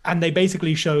 and they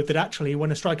basically showed that actually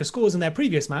when a striker scores in their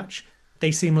previous match,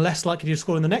 they seem less likely to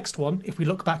score in the next one if we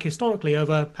look back historically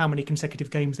over how many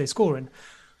consecutive games they score in.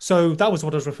 So that was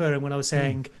what I was referring when I was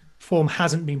saying form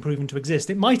hasn't been proven to exist.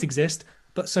 It might exist,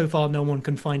 but so far no one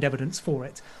can find evidence for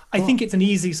it. I think it's an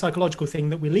easy psychological thing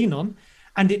that we lean on,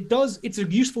 and it's a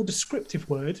useful descriptive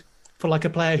word for like a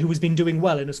player who has been doing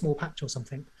well in a small patch or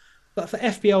something. But for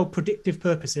FPL predictive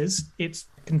purposes, it's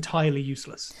entirely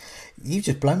useless. You've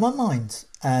just blown my mind,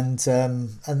 and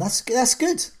that's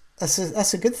good.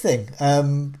 That's a good thing,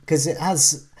 because it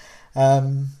has,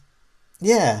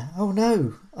 yeah. Oh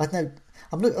no, I know.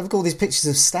 I've got all these pictures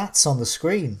of stats on the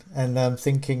screen, and I'm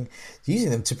thinking using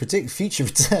them to predict future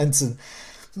returns and.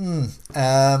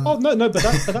 Oh no,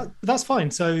 but that's fine.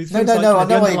 So no.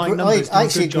 I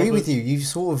actually agree with you. You've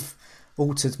sort of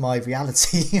altered my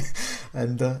reality,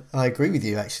 and I agree with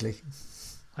you actually.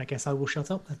 I guess I will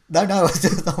shut up then. No,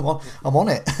 I'm on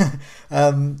it.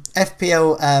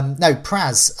 FPL, no,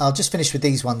 Praz. I'll just finish with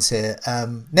these ones here.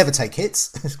 Never take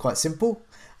hits. It's quite simple.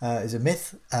 Is a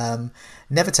myth.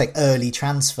 Never take early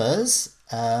transfers.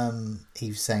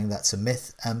 He's saying that's a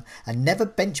myth. And never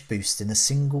bench boost in a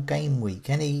single game week.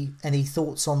 Any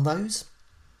thoughts on those?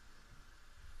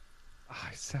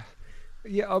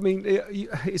 Yeah, I mean,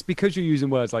 it's because you're using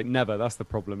words like never. That's the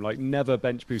problem. Like never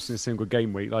bench boost in a single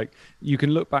game week. Like you can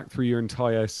look back through your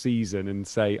entire season and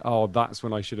say, oh, that's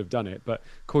when I should have done it. But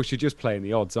of course, you're just playing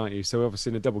the odds, aren't you? So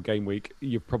obviously in a double game week,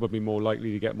 you're probably more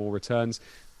likely to get more returns.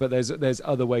 But there's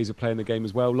other ways of playing the game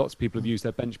as well. Lots of people have used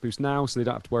their bench boost now, so they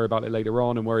don't have to worry about it later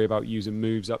on and worry about using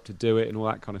moves up to do it and all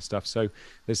that kind of stuff. So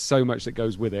there's so much that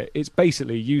goes with it. It's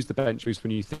basically use the bench boost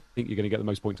when you think you're going to get the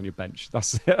most points on your bench.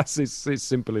 That's as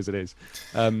simple as it is.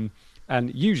 And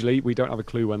usually we don't have a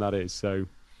clue when that is. So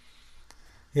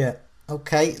yeah,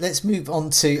 okay. Let's move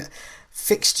on to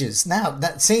fixtures now.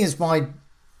 That seeing as my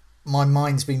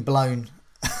mind's been blown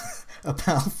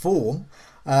about form.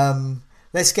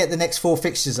 Let's get the next 4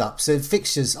 fixtures up. So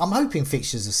fixtures, I'm hoping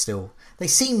fixtures they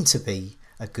seem to be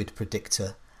a good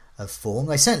predictor of form.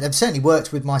 They've certainly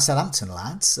worked with my Southampton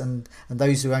lads, and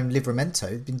those who own Livramento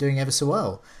have been doing ever so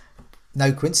well.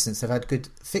 No coincidence, they've had good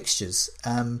fixtures.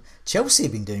 Chelsea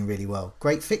have been doing really well.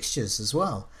 Great fixtures as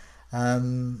well.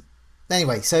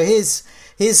 Anyway, so here's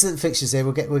the fixtures here.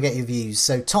 We'll get your views.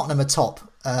 So Tottenham are top.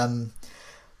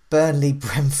 Burnley,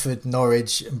 Brentford,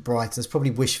 Norwich and Brighton. There's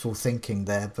probably wishful thinking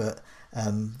there, but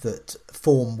that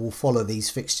form will follow these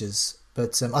fixtures.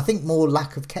 But I think more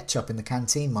lack of ketchup in the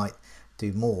canteen might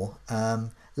do more.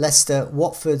 Leicester,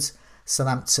 Watford,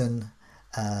 Southampton.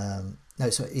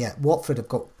 Watford have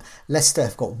got Leicester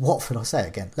have got Watford. I'll say it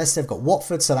again. Leicester have got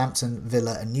Watford, Southampton,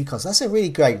 Villa, and Newcastle. That's a really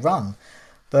great run.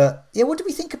 But yeah, what do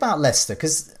we think about Leicester?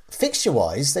 Because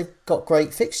fixture-wise, they've got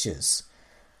great fixtures,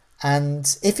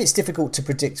 and if it's difficult to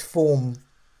predict form,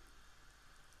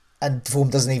 and form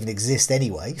doesn't even exist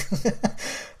anyway,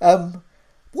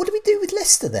 what do we do with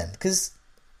Leicester then? Because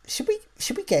should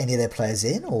we get any of their players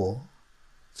in, or?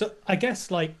 So I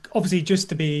guess, like, obviously, just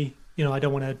to be, I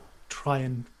don't want to try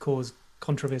and cause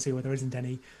controversy where there isn't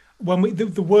any. When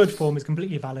the word form is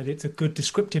completely valid, it's a good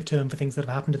descriptive term for things that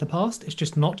have happened in the past. It's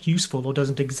just not useful or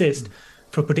doesn't exist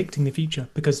for predicting the future,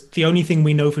 because the only thing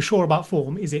we know for sure about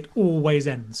form is it always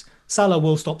ends. Salah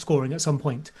will stop scoring at some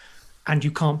point, and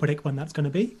you can't predict when that's going to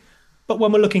be. But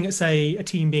when we're looking at, say, a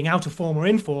team being out of form or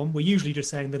in form, we're usually just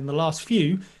saying that in the last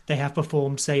few, they have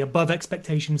performed, say, above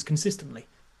expectations consistently.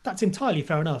 That's entirely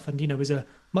fair enough, and, is a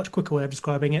much quicker way of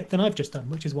describing it than I've just done,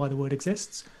 which is why the word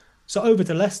exists. So over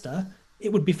to Leicester,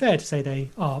 it would be fair to say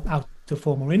they are out of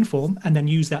form or in form, and then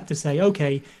use that to say,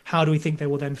 okay, how do we think they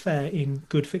will then fare in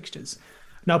good fixtures?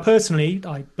 Now, personally,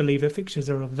 I believe that fixtures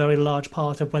are a very large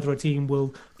part of whether a team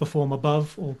will perform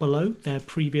above or below their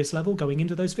previous level going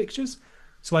into those fixtures.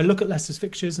 So I look at Leicester's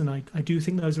fixtures, and I do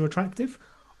think those are attractive.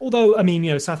 Although,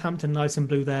 Southampton, nice and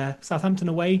blue there. Southampton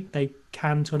away, they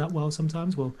can turn up well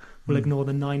sometimes. We'll ignore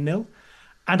the 9-0.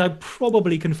 And I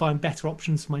probably can find better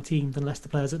options for my team than Leicester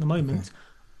players at the moment. Okay.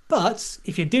 But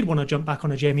if you did want to jump back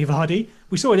on a Jamie Vardy,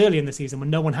 we saw it early in the season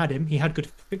when no one had him. He had good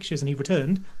fixtures and he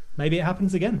returned. Maybe it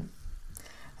happens again.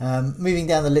 Moving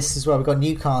down the list as well, we've got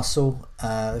Newcastle,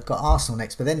 we've got Arsenal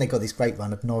next, but then they've got this great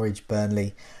run of Norwich,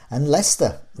 Burnley and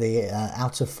Leicester, the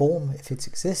out of form, if it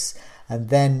exists. And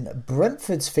then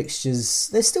Brentford's fixtures,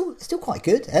 they're still quite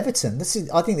good. Everton,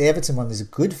 I think the Everton one is a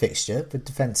good fixture for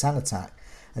defence and attack.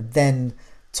 And then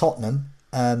Tottenham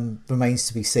remains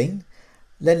to be seen.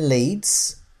 Then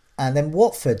Leeds, and then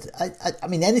Watford. I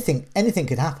mean, anything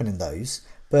could happen in those.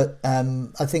 But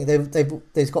I think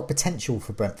they've got potential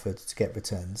for Brentford to get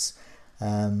returns.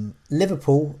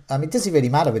 Liverpool, it doesn't really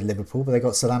matter with Liverpool, but they've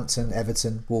got Southampton,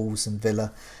 Everton, Wolves and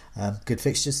Villa. Good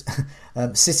fixtures.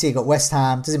 City have got West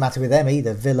Ham, doesn't matter with them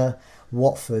either. Villa,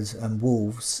 Watford and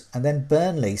Wolves. And then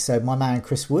Burnley, so my man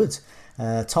Chris Wood.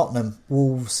 Tottenham,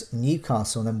 Wolves,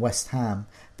 Newcastle and then West Ham.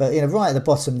 But right at the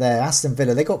bottom there, Aston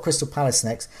Villa, they got Crystal Palace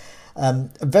next.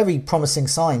 Very promising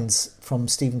signs from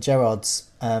Steven Gerrard's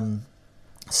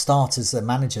start as the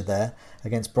manager there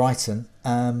against Brighton.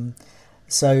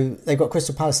 So they've got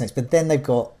Crystal Palace next, but then they've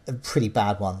got a pretty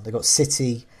bad one. They've got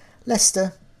City,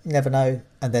 Leicester, you never know,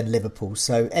 and then Liverpool.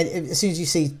 So as soon as you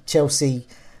see Chelsea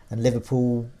and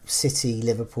Liverpool, City,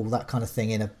 Liverpool, that kind of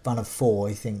thing in a run of four,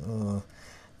 you think,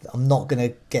 I'm not going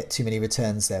to get too many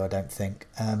returns there, I don't think.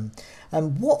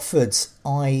 Watford,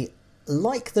 I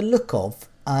like the look of,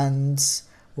 and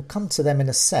we'll come to them in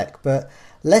a sec, but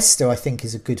Leicester, I think,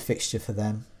 is a good fixture for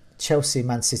them. Chelsea,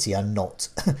 Man City are not.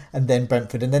 And then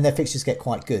Brentford. And then their fixtures get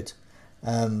quite good.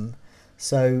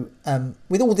 So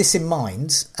with all this in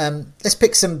mind, let's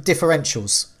pick some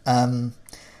differentials.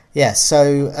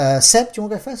 So Seb, do you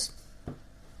want to go first?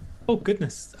 Oh,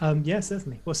 goodness. Yeah,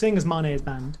 certainly. Well, seeing as Mane is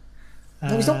banned.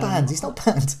 No, he's not banned. He's not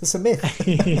banned. It's a myth.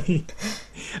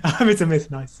 It's a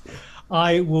myth, nice.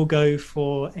 I will go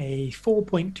for a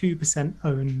 4.2%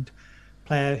 owned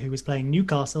player who was playing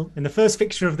Newcastle in the first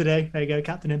fixture of the day. There you go,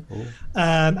 captain him.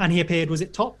 And he appeared, was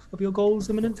it top of your goals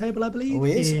imminent table, I believe? Oh,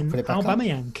 he is. In put it back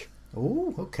Aubameyang.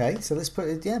 Oh, okay. So let's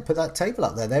put that table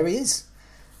up there. There he is.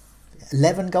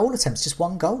 11 goal attempts, just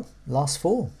one goal, last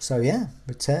four. So yeah,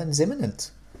 returns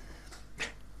imminent.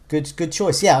 Good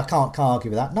choice. Yeah, I can't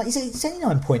argue with that. No, he's only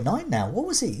 9.9 now. What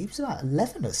was he? He was about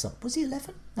 11 or something. Was he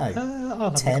 11? No.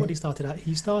 I'll have 10. What he started at.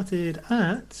 He started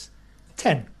at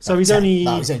 10. So he's 10. only.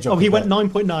 No, he went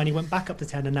 9.9. He went back up to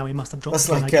 10, and now he must have dropped. That's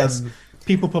again, like I guess.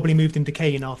 People probably moved him to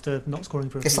Kane after not scoring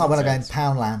for. It's like when I go in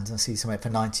Poundland and see something for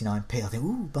 99p. I think,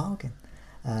 ooh, bargain.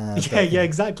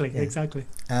 Exactly.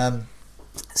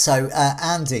 So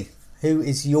Andy, who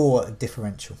is your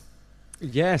differential?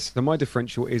 Yes, my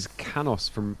differential is Canos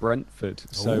from Brentford.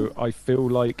 So I feel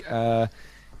like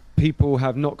people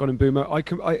have not gone in boomer.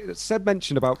 Seb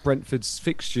mentioned about Brentford's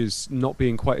fixtures not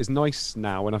being quite as nice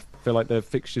now, and I feel like their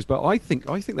fixtures, but I think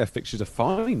their fixtures are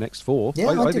fine next four. Yeah,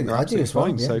 I think they're absolutely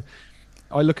fine. Yeah. So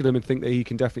I look at them and think that he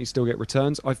can definitely still get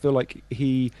returns. I feel like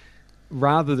he,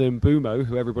 rather than Bumo,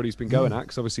 who everybody's been going at,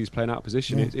 because obviously he's playing out of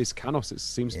position, it's Canos that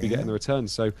seems to be getting the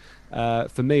returns. So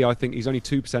for me, I think he's only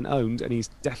 2% owned, and he's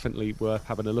definitely worth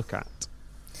having a look at.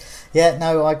 Yeah,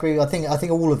 no, I agree. I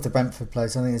think all of the Brentford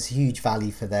players, I think there's huge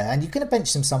value for there, and you're going to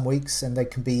bench them some weeks, and they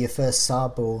can be your first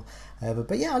sub or whatever.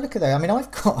 But yeah, look at that. I mean,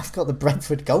 I've got the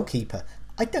Brentford goalkeeper.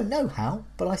 I don't know how,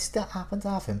 but I still happen to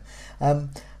have him.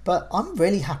 But I'm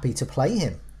really happy to play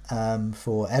him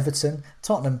for Everton,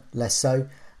 Tottenham less so,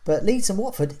 but Leeds and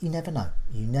Watford, you never know.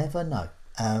 You never know.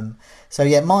 So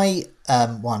yeah, my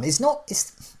one is not.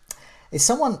 It's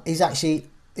someone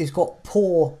who's got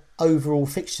poor overall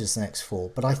fixtures the next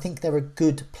 4, but I think they're a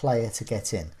good player to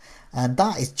get in, and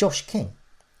that is Josh King.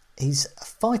 He's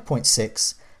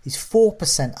 5.6. He's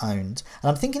 4% owned, and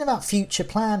I'm thinking about future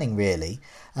planning really.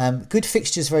 Good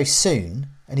fixtures very soon,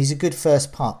 and he's a good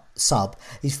first part sub.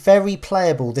 He's very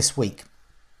playable this week.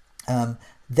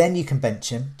 Then you can bench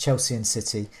him, Chelsea and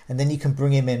City, and then you can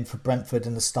bring him in for Brentford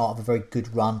and the start of a very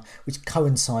good run, which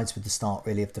coincides with the start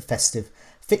really of the festive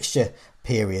fixture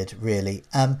period really.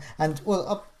 And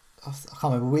well, I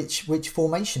can't remember which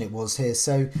formation it was here.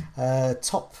 So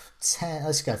top 10.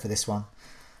 Let's go for this one.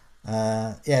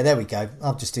 Yeah, there we go.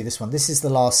 I'll just do this one. This is the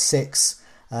last 6.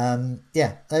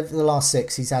 Yeah, over the last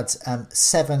 6, he's had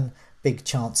 7 big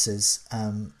chances.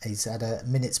 He's had a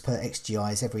minutes per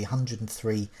XGI every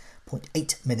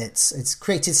 103.8 minutes. It's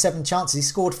created 7 chances. He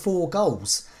scored 4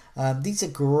 goals. These are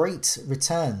great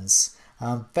returns.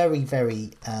 I'm very,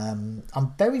 very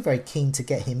keen to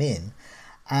get him in,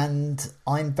 and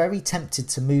I'm very tempted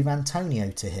to move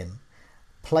Antonio to him,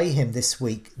 play him this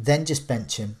week, then just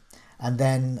bench him, and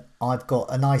then I've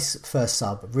got a nice first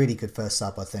sub, a really good first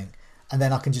sub, I think, and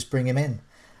then I can just bring him in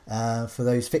for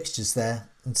those fixtures there,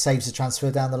 and saves the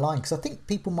transfer down the line, because I think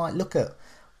people might look at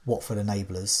Watford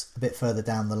enablers a bit further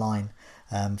down the line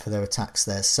for their attacks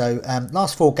there. So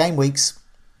last 4 game weeks,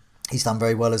 he's done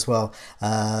very well as well.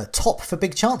 Top for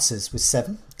big chances with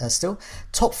 7 still.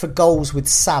 Top for goals with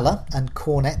Salah and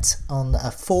Cornet on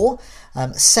 4.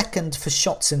 Second for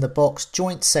shots in the box.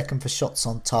 Joint second for shots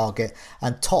on target.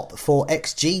 And top for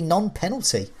XG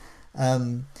non-penalty.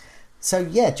 So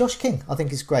yeah, Josh King I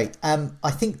think is great.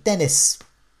 I think Dennis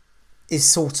is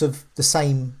sort of the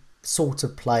same sort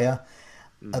of player.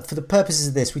 For the purposes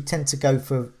of this, we tend to go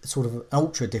for sort of an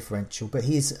ultra differential, but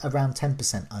he is around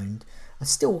 10% owned.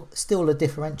 Still a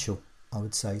differential, I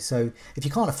would say. So if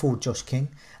you can't afford Josh King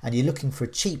and you're looking for a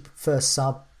cheap first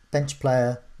sub, bench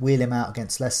player, wheel him out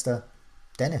against Leicester,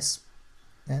 Dennis,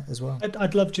 yeah, as well.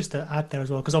 I'd love just to add there as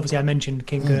well, because obviously I mentioned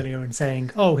King earlier and saying,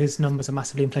 oh, his numbers are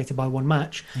massively inflated by 1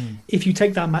 match. If you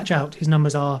take that match out, his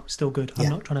numbers are still good. I'm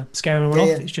not trying to scare anyone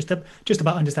off. It's just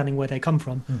about understanding where they come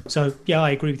from. So yeah,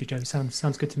 I agree with you, Joe.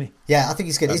 Sounds good to me. Yeah, I think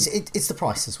he's good. It's the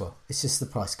price as well. It's just the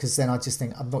price, because then I just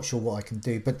think I'm not sure what I can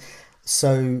do, but.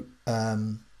 So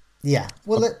yeah,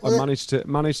 well, I managed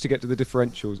to get to the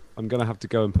differentials. I'm going to have to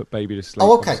go and put baby to sleep.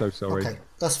 Oh, okay. I'm so sorry. Okay,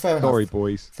 that's fair enough. Sorry,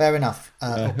 boys. Fair enough.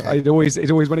 Okay. It always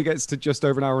when it gets to just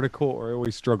over an hour and a quarter, I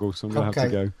always struggle. So I'm going to have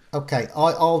to go. Okay,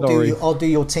 I'll do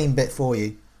your team bit for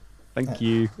you. Thank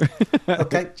you.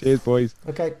 Okay. Cheers, boys.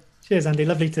 Okay. Cheers, Andy.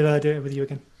 Lovely to do it with you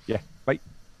again. Yeah. Bye.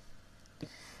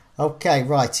 Okay,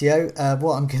 rightio.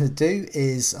 What I'm going to do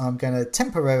is I'm going to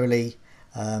temporarily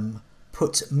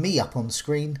put me up on the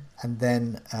screen and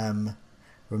then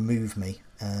remove me.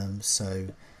 So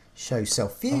show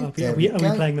self view. Are we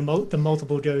playing the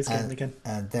multiple Joes again?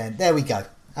 And then there we go.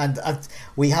 And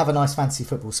we have a nice Fantasy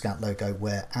Football Scout logo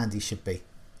where Andy should be.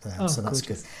 So that's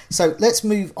good. So let's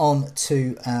move on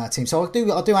to our team. So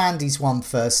I'll do Andy's one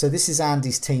first. So this is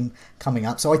Andy's team coming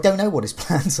up. So I don't know what his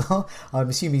plans are. I'm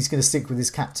assuming he's going to stick with his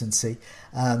captaincy.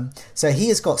 So he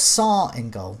has got Sarr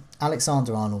in goal,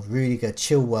 Alexander-Arnold, Rudiger,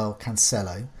 Chilwell,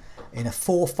 Cancelo in a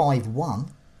 4-5-1.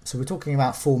 So we're talking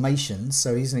about formations.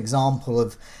 So he's an example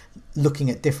of looking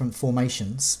at different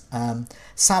formations.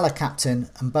 Salah captain,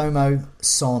 Mbomo,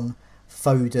 Son,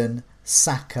 Foden,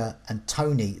 Saka and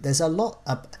Tony. There's a lot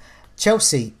of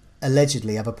Chelsea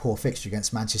allegedly have a poor fixture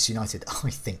against Manchester United.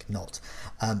 I think not.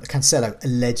 Cancelo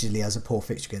allegedly has a poor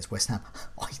fixture against West Ham.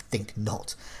 I think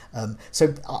not.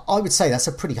 So I would say that's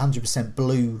a pretty 100%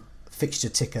 blue fixture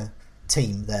ticker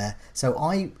team there. So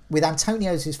with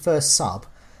Antonio as his first sub,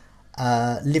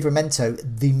 Livramento,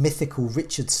 the mythical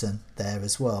Richardson there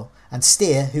as well, and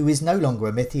Steer, who is no longer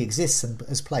a myth, he exists and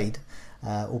has played,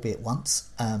 albeit once.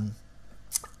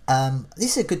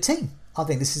 This is a good team. I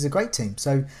think this is a great team.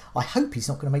 So I hope he's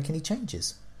not going to make any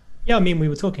changes. Yeah, I mean, we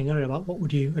were talking earlier about what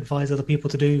would you advise other people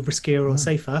to do, riskier or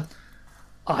safer.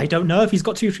 I don't know if he's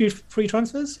got 2 free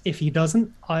transfers. If he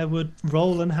doesn't, I would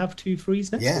roll and have 2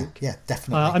 frees next week. Yeah,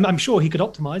 definitely. I'm sure he could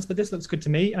optimise, but this looks good to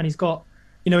me. And he's got,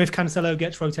 if Cancelo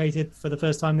gets rotated for the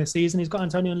first time this season, he's got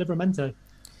Antonio and Livramento.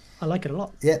 I like it a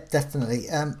lot. Yeah, definitely.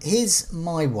 Here's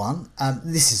my one.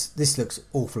 This looks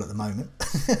awful at the moment.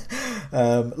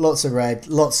 Lots of red,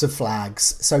 lots of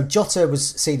flags. So Jota was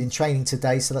seen in training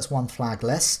today, so that's one flag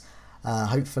less.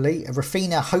 Hopefully,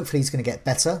 Rafinha, hopefully he's going to get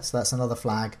better, so that's another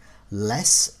flag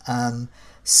less.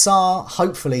 Sarr,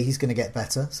 hopefully he's going to get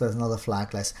better, so there's another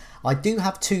flag less. I do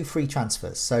have 2 free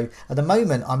transfers, so at the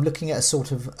moment I'm looking at a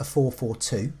sort of a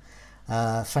 4-4-2.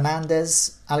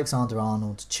 Fernandes,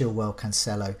 Alexander-Arnold, Chilwell,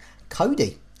 Cancelo,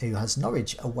 Cody, who has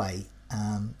Norwich away,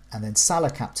 and then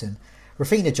Salah captain,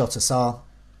 Rafinha, Jota, Sarr.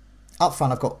 Up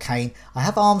front I've got Kane. I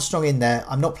have Armstrong in there.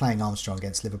 I'm not playing Armstrong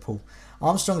against Liverpool.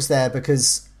 Armstrong's there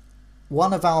because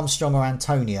one of Armstrong or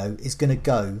Antonio is going to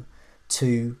go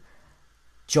to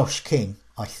Josh King,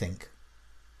 I think.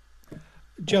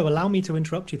 Joe, allow me to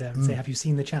interrupt you there and say, have you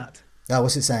seen the chat? Oh,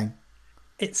 what's it saying?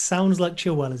 It sounds like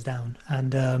Chilwell is down,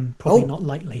 and probably not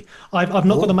lightly. I've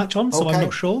not got the match on, so okay. I'm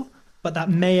not sure, but that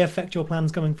may affect your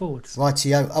plans going forwards.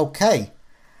 Rightio. Okay.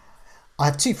 I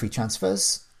have 2 free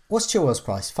transfers. What's Chilwell's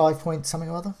price? 5 point something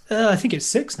or other? I think it's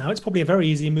 6 now. It's probably a very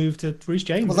easy move to Reece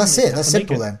James. Well, that's it. That's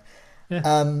simple then.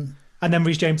 Yeah. And then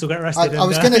Reece James will get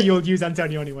arrested, you'll use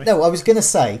Antonio anyway. No, I was going to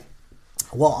say,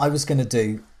 what I was going to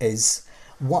do is,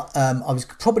 I was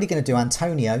probably going to do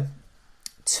Antonio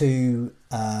to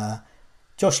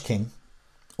Josh King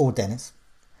or Dennis,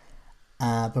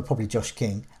 but probably Josh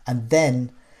King, and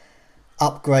then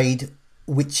upgrade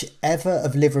whichever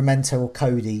of Livramento or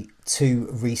Cody to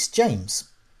Reece James.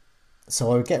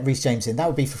 So I would get Reece James in. That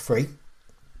would be for free.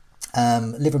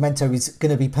 Livramento is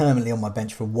going to be permanently on my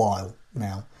bench for a while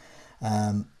now.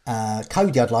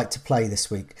 Cody I'd like to play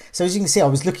this week. So as you can see, I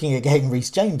was looking at getting Reece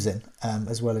James in,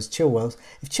 as well as Chilwell.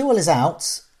 If Chilwell is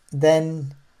out,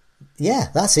 then yeah,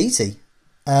 that's easy.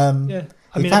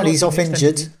 Apparently he's off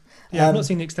injured. I've not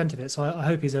seen the extent of it, so I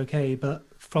hope he's okay. But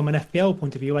from an FPL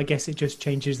point of view, I guess it just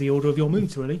changes the order of your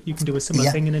moves, really. You can do a similar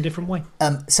thing in a different way.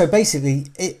 So basically,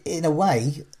 in a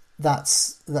way,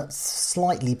 that's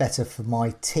slightly better for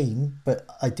my team, but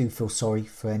I do feel sorry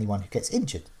for anyone who gets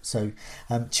injured. So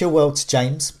Chilwell to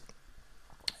James,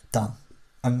 done,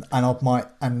 and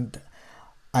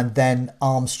then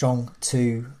Armstrong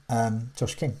to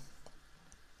Josh King,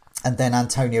 and then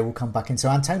Antonio will come back in. So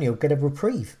Antonio will get a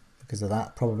reprieve because of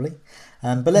that, probably.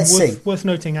 But let's see. Worth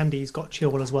noting, Andy's got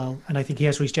Chilwell as well, and I think he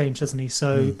has Reece James, doesn't he?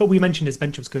 So, but we mentioned his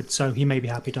bench was good, so he may be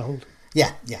happy to hold.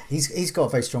 Yeah, he's got a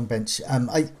very strong bench.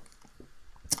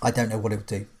 I don't know what he'll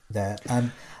do there.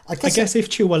 I guess if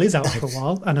Chilwell is out for a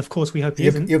while, and of course we hope he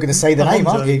isn't. You're going to say the name,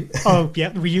 aren't you? Oh,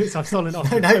 yeah. I've stolen it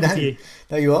off.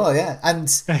 No, you are, yeah. And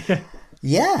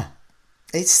yeah,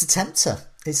 it's a tempter.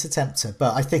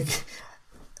 But I think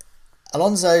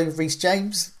Alonso, Reece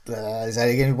James, there's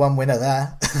only going to be one winner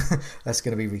there. That's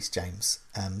going to be Reece James.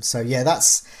 So yeah,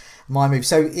 that's my move.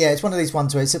 So yeah, it's one of these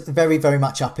ones where it's very, very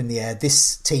much up in the air.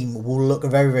 This team will look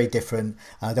very, very different.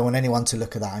 I don't want anyone to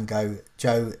look at that and go,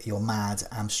 Joe, you're mad.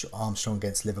 Armstrong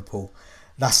against Liverpool.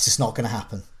 That's just not going to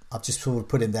happen. I've just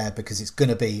put in there because it's going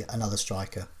to be another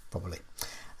striker, probably.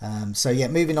 So yeah,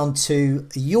 moving on to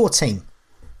your team.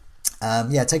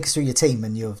 Take us through your team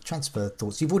and your transfer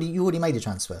thoughts. You already made a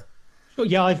transfer. Sure,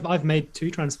 yeah, I've made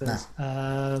 2 transfers.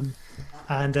 And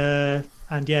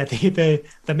yeah,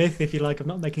 the myth, if you like, of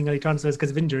not making any transfers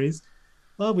because of injuries.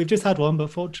 Well, we've just had one, but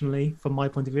fortunately, from my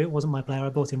point of view, it wasn't my player. I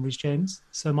bought in Reece James.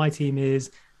 So my team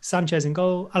is Sanchez in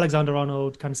goal,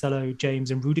 Alexander-Arnold, Cancelo,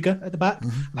 James, and Rudiger at the back.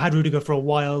 Mm-hmm. I've had Rudiger for a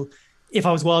while. If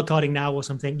I was wildcarding now or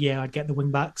something, yeah, I'd get the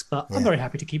wing backs. But I'm very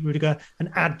happy to keep Rudiger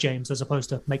and add James as opposed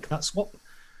to make that swap.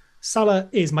 Salah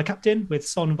is my captain with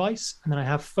Son vice, and then I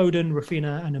have Foden,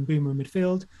 Rafinha, and Mbeumo in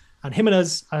midfield, and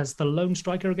Jimenez as the lone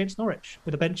striker against Norwich,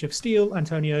 with a bench of Steele,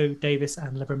 Antonio, Davis,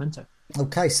 and Livramento.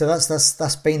 Okay, so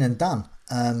that's been and done.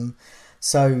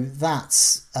 So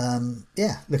that's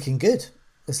looking good.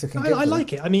 It's looking good. I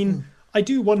like it. I mean, I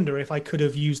do wonder if I could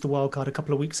have used the wildcard a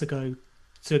couple of weeks ago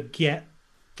to get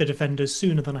the defenders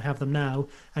sooner than I have them now,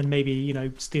 and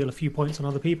maybe steal a few points on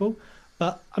other people.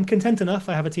 But I'm content enough.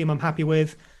 I have a team I'm happy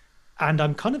with. And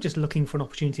I'm kind of just looking for an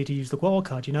opportunity to use the wild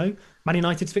card, Man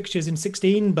United's fixtures in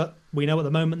 16, but we know at the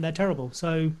moment they're terrible.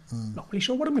 So not really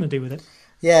sure what I'm going to do with it.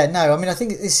 Yeah, no, I mean, I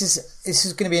think this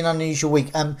is going to be an unusual week.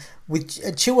 With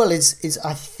Chilwell is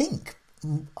I think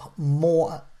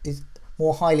more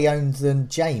highly owned than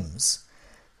James.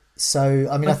 So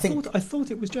I mean, I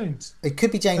thought it was James. It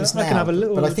could be James now, I can have a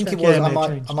little but I think check. it was. Yeah,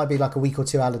 I might be like a week or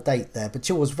two out of date there. But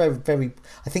Chilwell's very, very.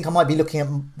 I think I might be looking at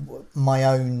my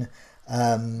own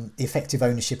effective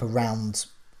ownership around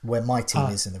where my team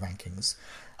is in the rankings.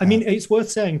 I mean, it's worth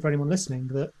saying for anyone listening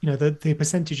that, you know, the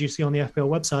percentage you see on the FPL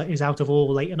website is out of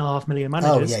all 8.5 million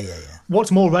managers. Oh, yeah.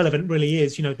 What's more relevant really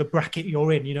is, you know, the bracket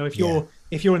you're in. You know, if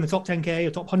you're in the top 10K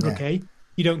or top 100K,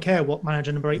 you don't care what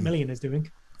manager number 8 million is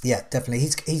doing. Yeah, definitely.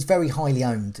 He's very highly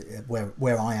owned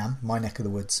where I am, my neck of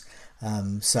the woods.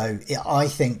 So I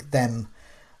think them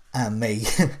and me,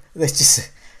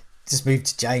 let's just move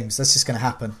to James. That's just going to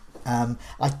happen.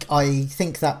 I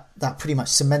think that pretty much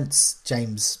cements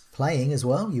James playing as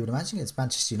well, you would imagine, against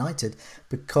Manchester United,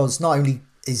 because not only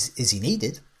is he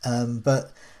needed,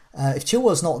 but if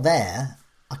Chilwell's not there,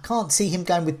 I can't see him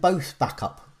going with both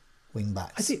backup wing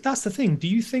backs. I think that's the thing. Do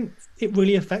you think it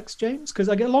really affects James? Because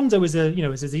Alonso is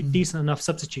a decent enough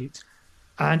substitute,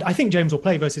 and I think James will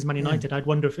play versus Man United. I'd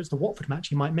wonder if it's the Watford match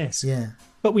he might miss. Yeah,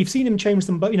 but we've seen him change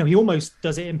them. But he almost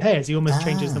does it in pairs. He almost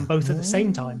changes them both at the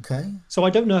same time. Okay. So I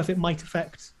don't know if it might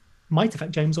affect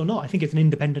James or not. I think it's an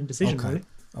independent decision, really.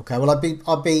 Okay. Well,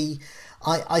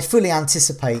 I fully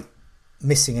anticipate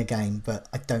missing a game, but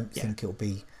I don't think it'll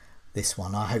be this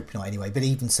one. I hope not, anyway. But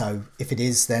even so, if it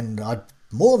is, then I'd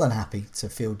more than happy to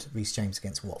field Reece James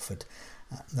against Watford.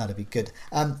 That'd be good.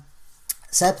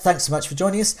 Seb, thanks so much for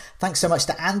joining us. Thanks so much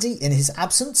to Andy in his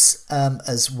absence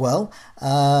as well.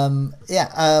 Hopefully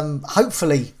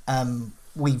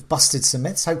we've busted some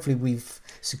myths. Hopefully we've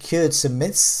secured some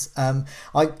myths. I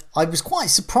was quite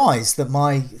surprised that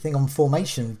my thing on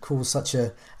formation caused such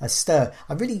a stir.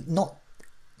 I'm really not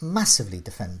massively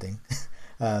defending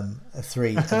a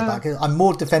three at the back. I'm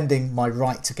more defending my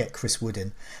right to get Chris Wood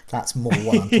in. That's more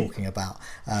what I'm talking about.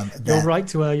 You're right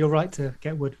to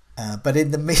get Wood. But in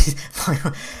the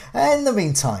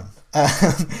meantime,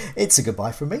 it's a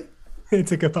goodbye from me.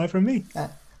 It's a goodbye from me.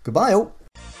 Goodbye all.